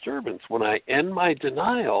my disturbance, when I end my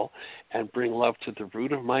denial and bring love to the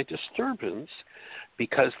root of my disturbance,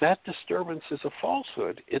 because that disturbance is a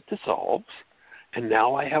falsehood, it dissolves, and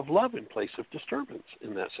now I have love in place of disturbance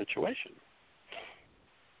in that situation.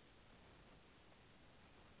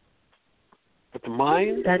 But the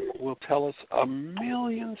mind will tell us a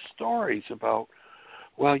million stories about,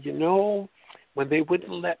 when they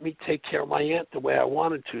wouldn't let me take care of my aunt the way I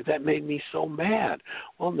wanted to, that made me so mad.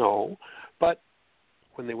 Well, no, but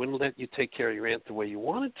when they wouldn't let you take care of your aunt the way you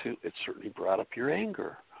wanted to, it certainly brought up your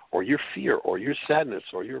anger or your fear or your sadness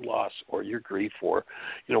or your loss or your grief or,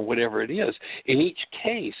 whatever it is. In each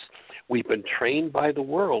case, we've been trained by the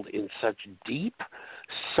world in such deep,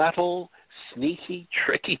 subtle, sneaky,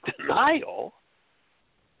 tricky denial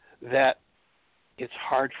that it's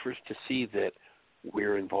hard for us to see that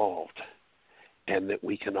we're involved and that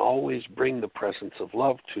we can always bring the presence of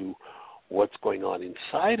love to what's going on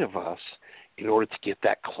inside of us in order to get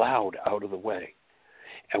that cloud out of the way.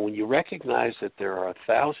 And when you recognize that there are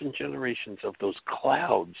 1,000 generations of those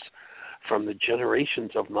clouds from the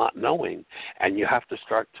generations of not knowing, and you have to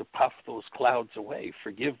start to puff those clouds away,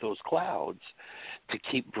 forgive those clouds, to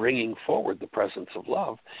keep bringing forward the presence of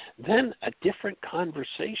love, then a different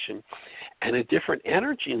conversation and a different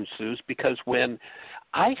energy ensues, because when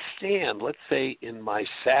I stand, let's say, in my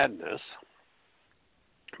sadness,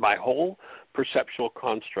 my whole perceptual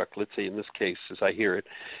construct, let's say in this case, as I hear it,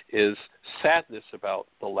 is sadness about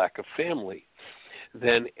the lack of family.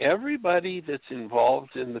 Then everybody that's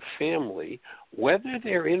involved in the family, whether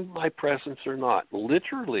they're in my presence or not,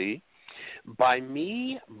 literally, by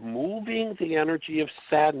me moving the energy of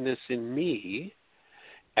sadness in me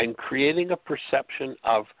and creating a perception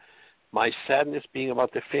of my sadness being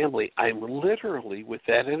about the family, I'm literally, with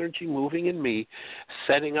that energy moving in me,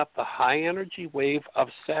 setting up the high energy wave of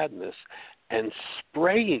sadness and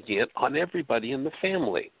spraying it on everybody in the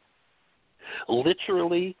family.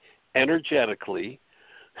 Literally, energetically,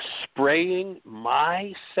 spraying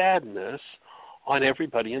my sadness on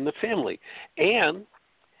everybody in the family. And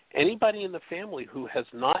anybody in the family who has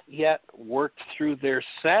not yet worked through their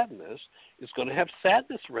sadness is going to have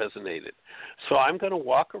sadness resonated. So I'm going to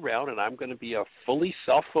walk around and I'm going to be a fully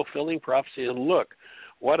self-fulfilling prophecy, and look,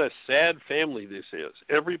 what a sad family this is.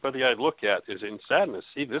 Everybody I look at is in sadness.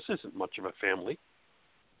 See, this isn't much of a family.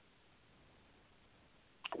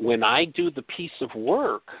 When I do the piece of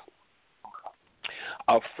work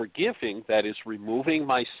of forgiving, that is removing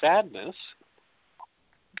my sadness,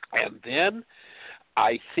 and then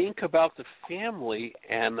I think about the family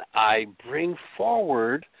and I bring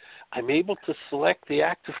forward, I'm able to select the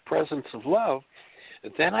active presence of love,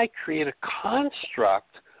 then I create a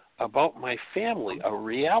construct about my family, a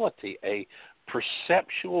reality, a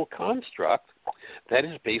perceptual construct that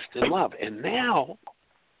is based in love. And now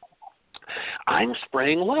I'm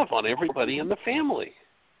spraying love on everybody in the family.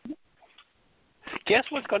 Guess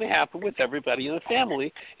what's going to happen with everybody in the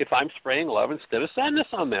family if I'm spraying love instead of sadness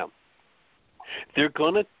on them? They're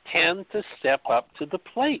going to tend to step up to the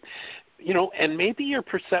plate. You know, and maybe your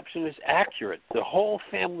perception is accurate. The whole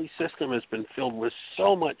family system has been filled with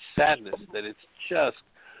so much sadness that it's just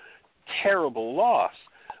terrible loss.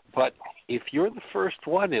 But if you're the first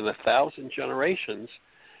one in 1,000 generations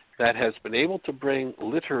that has been able to bring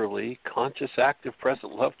literally conscious, active,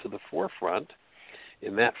 present love to the forefront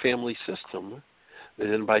in that family system,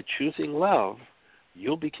 then by choosing love,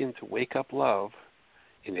 you'll begin to wake up love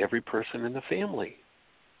in every person in the family.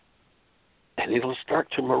 And it'll start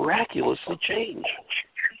to miraculously change.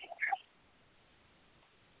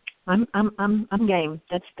 I'm game.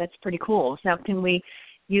 That's pretty cool. So can we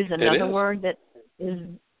use another word that is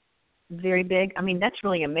very big? I mean, that's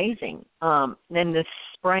really amazing. Then the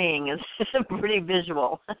spraying is pretty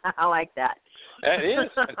visual. I like that. It is.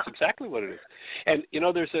 That's exactly what it is. And you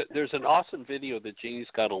know, there's an awesome video that Jeannie's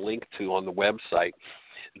got a link to on the website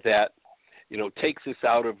that, you know, takes us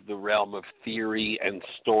out of the realm of theory and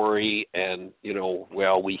story and, you know,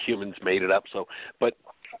 well, we humans made it up. So, but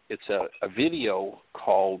it's a video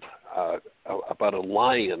called about a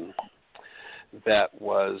lion that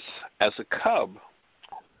was, as a cub,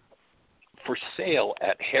 for sale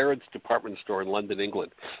at Harrods department store in London,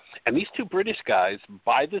 England. And these two British guys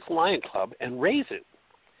buy this lion cub and raise it.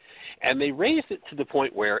 And they raise it to the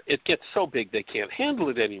point where it gets so big they can't handle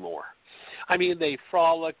it anymore. I mean, they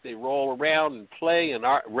frolic, they roll around and play and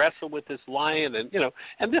wrestle with this lion, and, you know,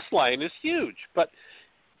 and this lion is huge. But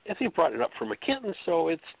they brought it up from a kitten, so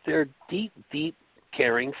it's their deep, deep,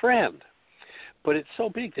 caring friend. But it's so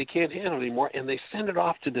big they can't handle it anymore, and they send it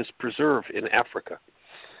off to this preserve in Africa.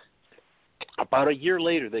 About a year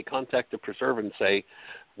later, they contact the preserve and say,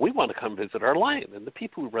 we want to come visit our lion. And the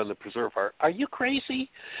people who run the preserve are you crazy?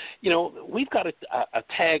 You know, we've got a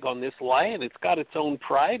tag on this lion. It's got its own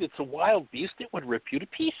pride. It's a wild beast. It would rip you to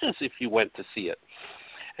pieces if you went to see it.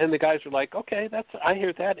 And the guys are like, okay, I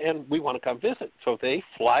hear that, and we want to come visit. So they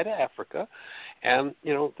fly to Africa, and,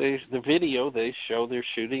 you know, the video, they show they're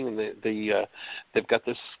shooting, and they've got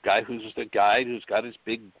this guy who's the guide who's got his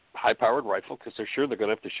big high-powered rifle because they're sure they're going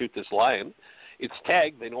to have to shoot this lion. It's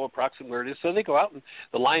tagged. They know approximately where it is. So they go out, and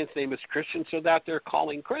the lion's name is Christian, so they're out there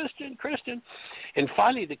calling, Christian, Christian. And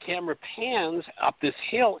finally the camera pans up this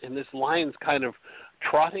hill, and this lion's kind of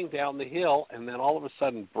trotting down the hill, and then all of a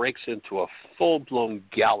sudden breaks into a full-blown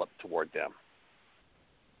gallop toward them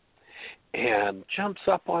and jumps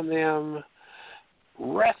up on them,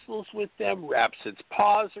 wrestles with them, wraps its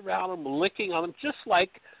paws around them, licking on them, just like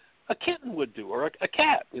a kitten would do, or a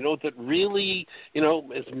cat, you know, that really, you know,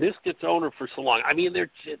 has missed its owner for so long. I mean,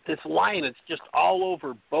 this lion, it's just all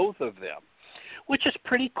over both of them, which is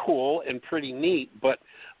pretty cool and pretty neat. But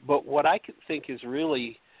what I think is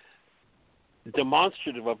really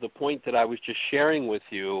demonstrative of the point that I was just sharing with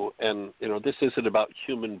you, and, you know, this isn't about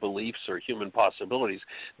human beliefs or human possibilities.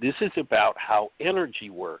 This is about how energy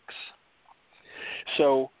works.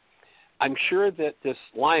 So I'm sure that this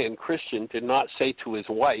lion, Christian, did not say to his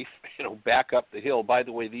wife, you know, back up the hill, by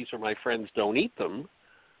the way, these are my friends, don't eat them.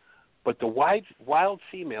 But the wild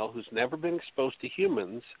female who's never been exposed to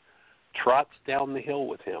humans trots down the hill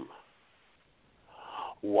with him,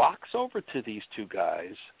 walks over to these two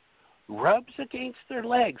guys, rubs against their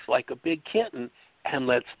legs like a big kitten, and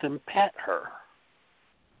lets them pet her.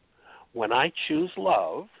 When I choose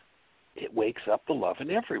love, it wakes up the love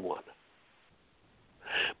in everyone.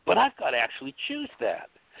 But I've got to actually choose that.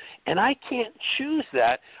 And I can't choose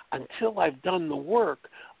that until I've done the work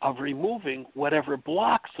of removing whatever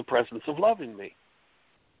blocks the presence of love in me.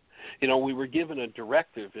 You know, we were given a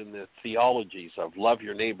directive in the theologies of love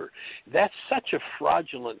your neighbor. That's such a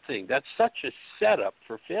fraudulent thing. That's such a setup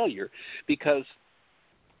for failure because,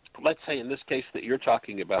 let's say in this case that you're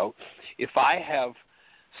talking about, if I have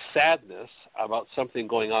sadness about something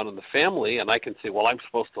going on in the family, and I can say, well, I'm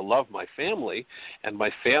supposed to love my family, and my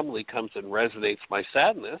family comes and resonates my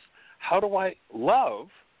sadness, how do I love?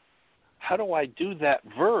 How do I do that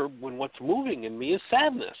verb when what's moving in me is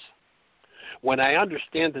sadness? When I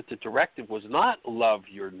understand that the directive was not love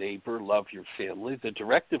your neighbor, love your family, the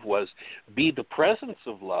directive was be the presence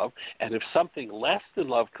of love, and if something less than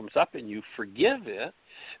love comes up and you forgive it,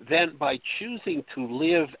 then by choosing to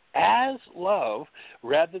live as love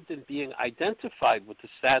rather than being identified with the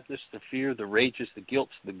sadness, the fear, the rages, the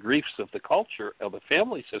guilts, the griefs of the culture, of the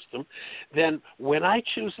family system, then when I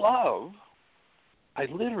choose love, I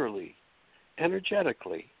literally,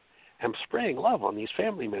 energetically, am spraying love on these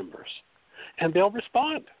family members, and they'll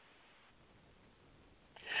respond.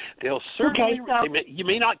 They'll certainly, you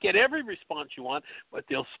may not get every response you want, but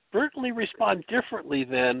they'll certainly respond differently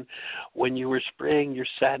than when you were spraying your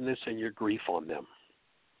sadness and your grief on them.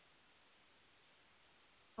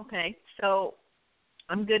 Okay, so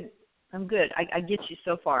I'm good. I get you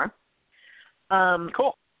so far.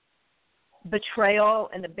 Cool. Betrayal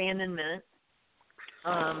and abandonment.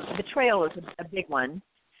 Betrayal is a big one.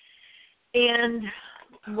 And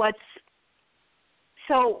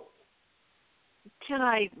can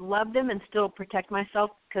I love them and still protect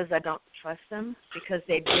myself because I don't trust them, because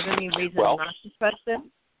they've given me reason not to trust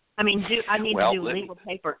them? I mean, I need to do legal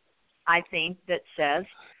paper, I think, that says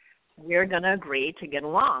we're going to agree to get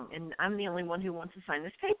along, and I'm the only one who wants to sign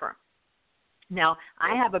this paper. Now,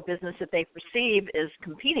 I have a business that they perceive is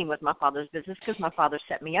competing with my father's business because my father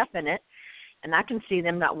set me up in it, and I can see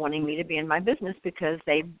them not wanting me to be in my business because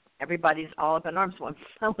everybody's all up in arms. Well,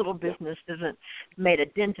 my little business hasn't made a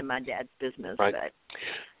dent in my dad's business. Right. But.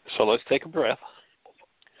 So let's take a breath.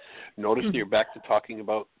 Notice that you're back to talking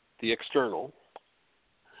about the external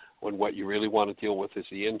when what you really want to deal with is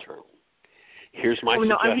the internal. Here's my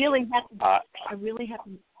suggestion. I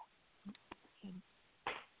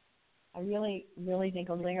really think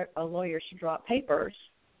a lawyer should draw up papers.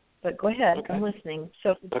 But go ahead, okay. I'm listening.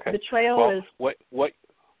 So betrayal is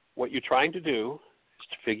what you're trying to do is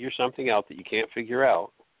to figure something out that you can't figure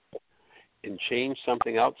out, and change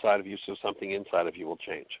something outside of you so something inside of you will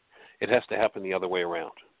change. It has to happen the other way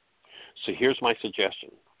around. So here's my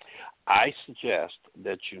suggestion. I suggest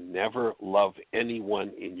that you never love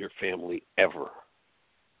anyone in your family ever.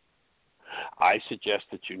 I suggest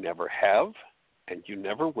that you never have, and you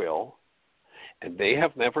never will, and they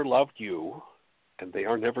have never loved you, and they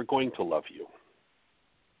are never going to love you.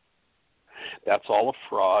 That's all a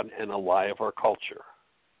fraud and a lie of our culture.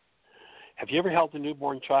 Have you ever held a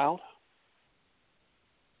newborn child?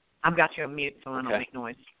 I've got you on mute so I don't make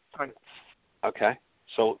noise. Sorry. Okay.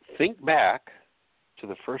 So think back to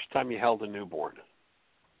the first time you held a newborn.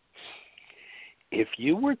 If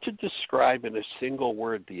you were to describe in a single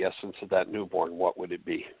word the essence of that newborn, what would it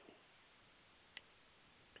be?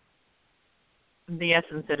 The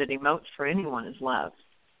essence that it emotes for anyone is love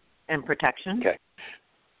and protection. Okay.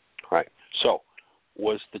 All right. So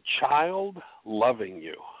was the child loving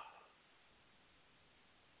you?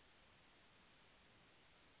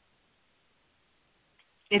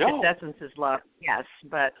 If its essence is love, yes,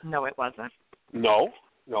 but no, it wasn't. No.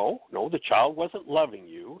 The child wasn't loving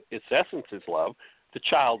you. Its essence is love. The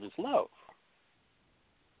child is love.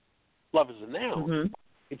 Love is a noun. Mm-hmm.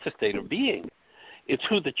 It's a state of being. It's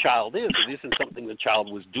who the child is. It isn't something the child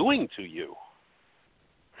was doing to you.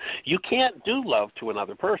 You can't do love to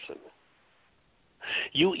another person.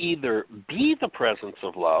 You either be the presence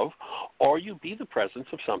of love or you be the presence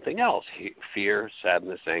of something else. Fear,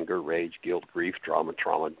 sadness, anger, rage, guilt, grief, trauma,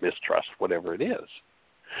 mistrust, whatever it is.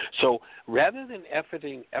 So rather than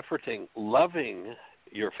efforting loving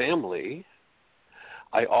your family,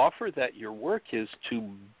 I offer that your work is to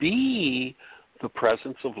be the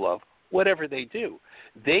presence of love, whatever they do.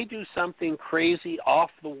 They do something crazy, off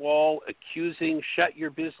the wall, accusing, shut your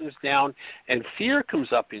business down, and fear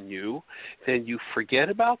comes up in you, then you forget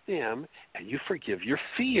about them and you forgive your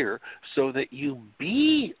fear so that you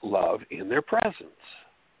be love in their presence.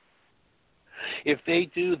 If they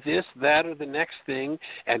do this, that, or the next thing,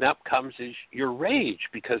 and up comes is your rage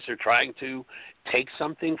because they're trying to take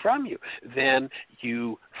something from you, then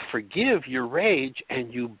you forgive your rage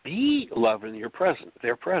and you be love in their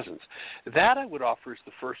presence. That I would offer is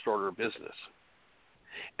the first order of business,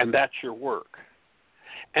 and that's your work.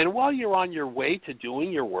 And while you're on your way to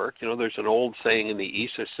doing your work, there's an old saying in the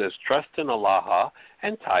East that says, trust in Allah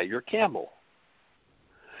and tie your camel.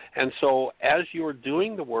 And so as you're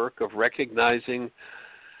doing the work of recognizing,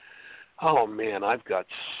 oh man, I've got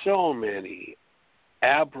so many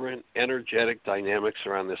aberrant energetic dynamics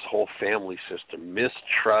around this whole family system,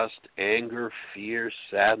 mistrust, anger, fear,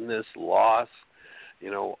 sadness, loss,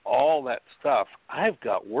 all that stuff, I've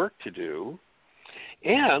got work to do.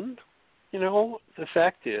 And, the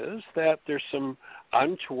fact is that there's some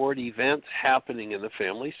untoward events happening in the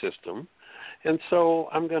family system. And so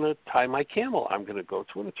I'm going to tie my camel. I'm going to go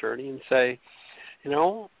to an attorney and say,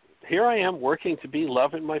 here I am working to be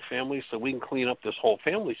love in my family so we can clean up this whole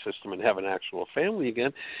family system and have an actual family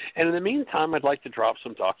again. And in the meantime, I'd like to drop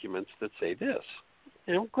some documents that say this.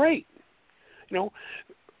 Great.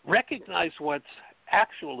 Recognize what's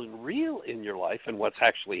actual and real in your life and what's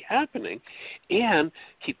actually happening, and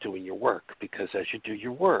keep doing your work, because as you do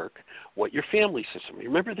your work, what your family system,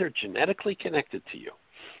 remember, they're genetically connected to you.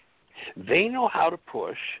 They know how to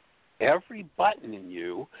push every button in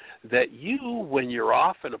you that you, when you're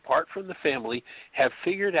off and apart from the family, have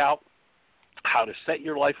figured out how to set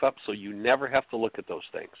your life up so you never have to look at those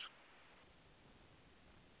things.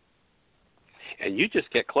 And you just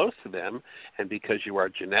get close to them, and because you are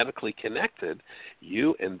genetically connected,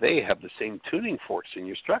 you and they have the same tuning force in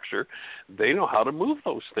your structure. They know how to move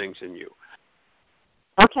those things in you.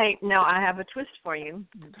 Okay, now I have a twist for you.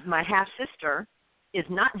 My half-sister is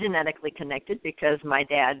not genetically connected because my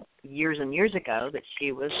dad, years and years ago, that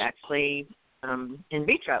she was actually in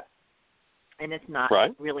vitro. And it's not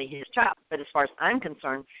really his child. But as far as I'm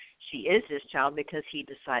concerned, she is his child because he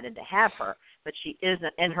decided to have her. But she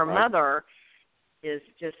isn't. And her mother is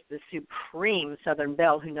just the supreme Southern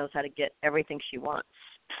belle who knows how to get everything she wants.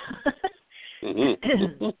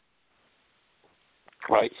 Mm-hmm.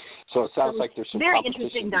 Right. So it sounds like there's some very competition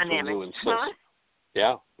interesting between dynamic. you and Sis.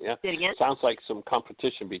 Yeah. Say it again? Sounds like some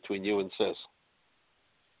competition between you and Sis.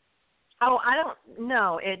 Oh, I don't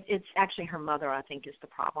know. It's actually her mother, I think, is the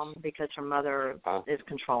problem, because her mother is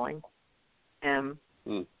controlling.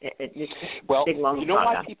 It's well, big, long do you know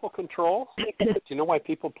saga. why people control? Do you know why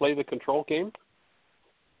people play the control game?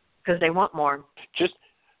 Because they want more.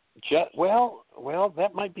 Well,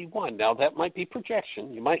 that might be one. Now, that might be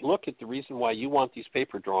projection. You might look at the reason why you want these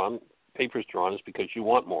papers drawn is because you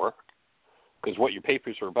want more, because what your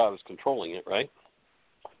papers are about is controlling it, right?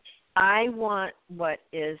 I want what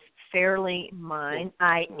is fairly mine.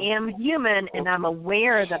 I am human, and I'm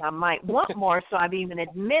aware that I might want more, so I've even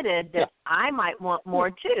admitted that I might want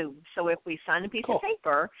more too. So if we sign a piece of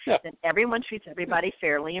paper, then everyone treats everybody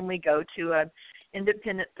fairly, and we go to an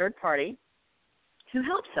independent third party who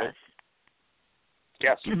helps us.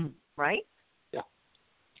 Yes. Right? Yeah.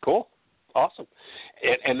 Cool. Awesome.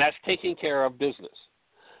 And that's taking care of business.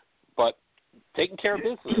 But taking care of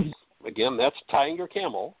business, again, that's tying your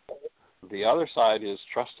camel. The other side is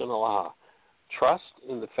trust in Allah. Trust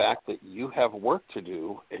in the fact that you have work to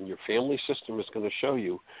do, and your family system is going to show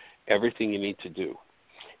you everything you need to do.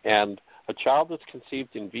 And a child that's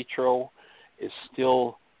conceived in vitro is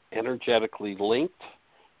still energetically linked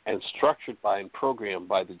and structured by and programmed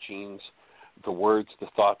by the genes, the words, the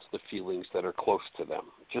thoughts, the feelings that are close to them.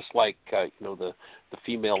 Just like, the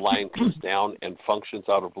female lion comes down and functions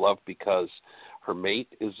out of love because her mate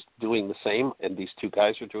is doing the same, and these two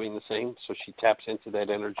guys are doing the same, so she taps into that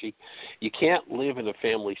energy. You can't live in a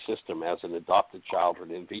family system as an adopted child or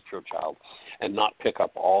an in vitro child and not pick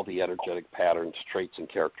up all the energetic patterns, traits, and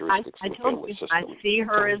characteristics of the family system. I see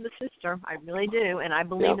her as a sister. I really do, and I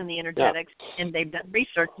believe in the energetics, and they've done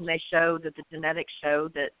research, and they show that the genetics show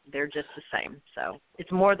that they're just the same. So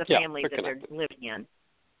it's more the family that they're living in.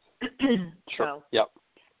 Sure. Yep.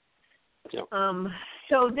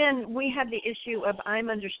 So then we have the issue of I'm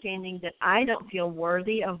understanding that I don't feel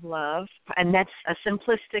worthy of love, and that's a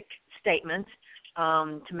simplistic statement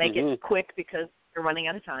to make it quick because we're running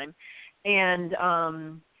out of time.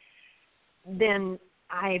 And then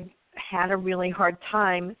I had a really hard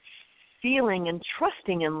time feeling and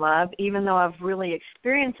trusting in love, even though I've really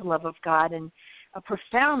experienced the love of God in a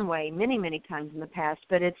profound way many, many times in the past.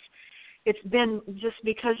 But it's been just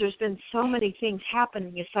because there's been so many things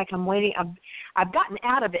happening. It's like I'm waiting. I've gotten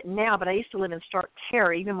out of it now, but I used to live in stark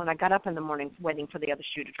terror even when I got up in the morning waiting for the other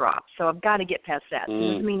shoe to drop. So I've got to get past that.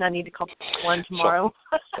 Does it mean I need to call one tomorrow?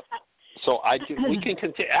 We can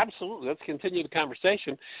continue. Absolutely. Let's continue the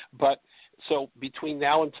conversation. But so between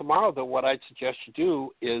now and tomorrow, though, what I'd suggest you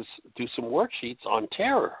do is do some worksheets on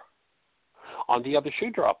terror, on the other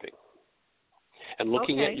shoe dropping, and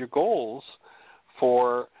looking at your goals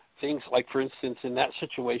for things like, for instance, in that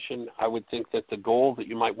situation, I would think that the goal that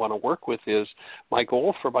you might want to work with is my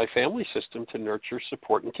goal for my family system to nurture,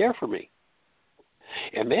 support, and care for me.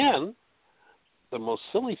 And then the most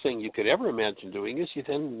silly thing you could ever imagine doing is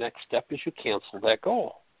the next step is you cancel that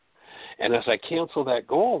goal. And as I cancel that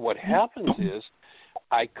goal, what happens is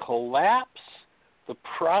I collapse the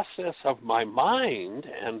process of my mind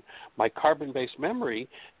and my carbon-based memory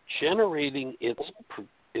generating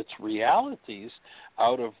its realities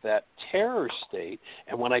out of that terror state.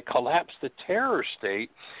 And when I collapse the terror state,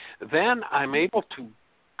 then I'm able to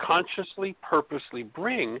consciously, purposely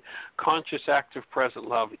bring conscious, active, present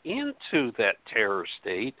love into that terror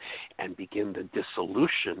state and begin the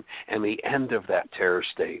dissolution and the end of that terror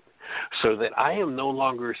state, so that I am no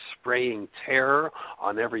longer spraying terror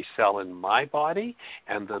on every cell in my body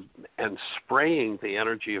and spraying the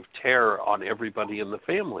energy of terror on everybody in the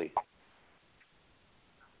family.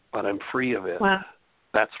 But I'm free of it. Wow.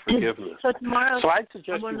 That's forgiveness. So tomorrow. So I'd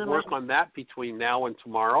suggest you work on that between now and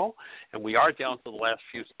tomorrow. And we are down to the last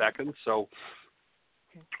few seconds, so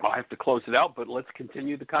I'll have to close it out. But let's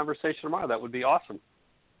continue the conversation tomorrow. That would be awesome.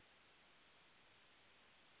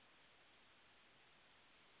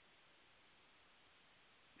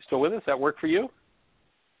 You still with us? That work for you?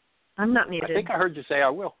 I'm not muted. I think I heard you say I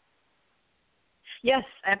will. Yes,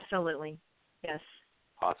 absolutely. Yes.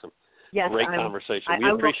 Awesome. Yes, great conversation. We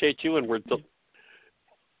appreciate you, and we're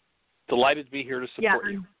delighted to be here to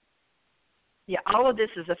support you. Yeah, all of this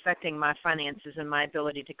is affecting my finances and my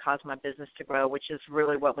ability to cause my business to grow, which is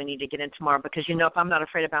really what we need to get in tomorrow, because, if I'm not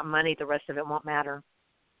afraid about money, the rest of it won't matter.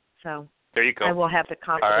 So there you go. I will have the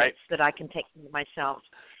confidence that I can take care of myself.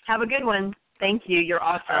 Have a good one. Thank you. You're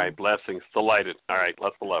awesome. All right, blessings. Delighted. All right,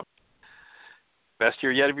 lots of love. Best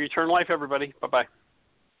year yet of your eternal life, everybody. Bye-bye.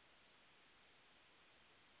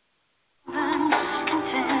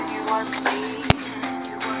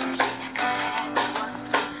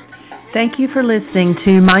 Thank you for listening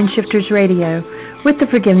to Mindshifters Radio with the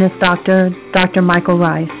Forgiveness Doctor, Dr. Michael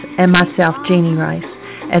Ryce, and myself, Jeanie Ryce,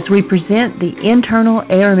 as we present the internal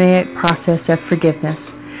Aramaic process of forgiveness.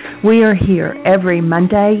 We are here every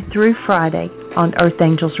Monday through Friday on Earth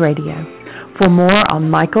Angels Radio. For more on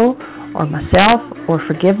Michael or myself or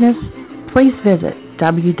forgiveness, please visit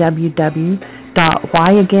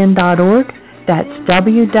www.whyagain.org. That's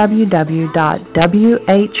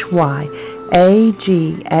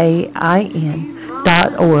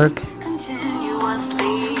www.whyagain.org.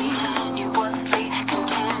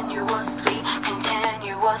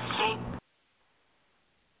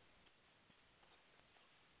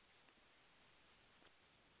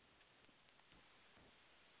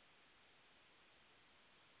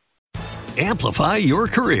 Amplify your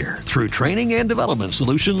career through training and development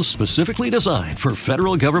solutions specifically designed for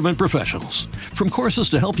federal government professionals. From courses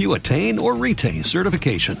to help you attain or retain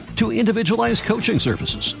certification, to individualized coaching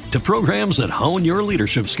services, to programs that hone your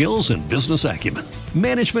leadership skills and business acumen,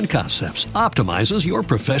 Management Concepts optimizes your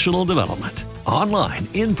professional development. Online,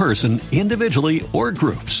 in person, individually, or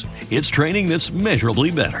groups, it's training that's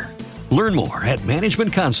measurably better. Learn more at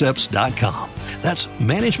managementconcepts.com. That's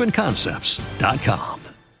managementconcepts.com.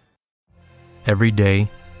 Every day,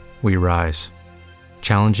 we rise,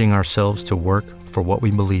 challenging ourselves to work for what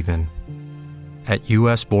we believe in. At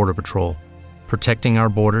U.S. Border Patrol, protecting our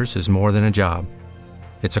borders is more than a job.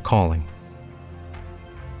 It's a calling.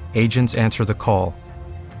 Agents answer the call,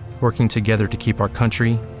 working together to keep our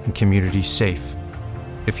country and communities safe.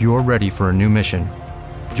 If you're ready for a new mission,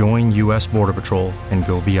 join U.S. Border Patrol and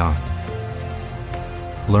go beyond.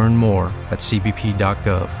 Learn more at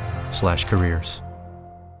cbp.gov/careers.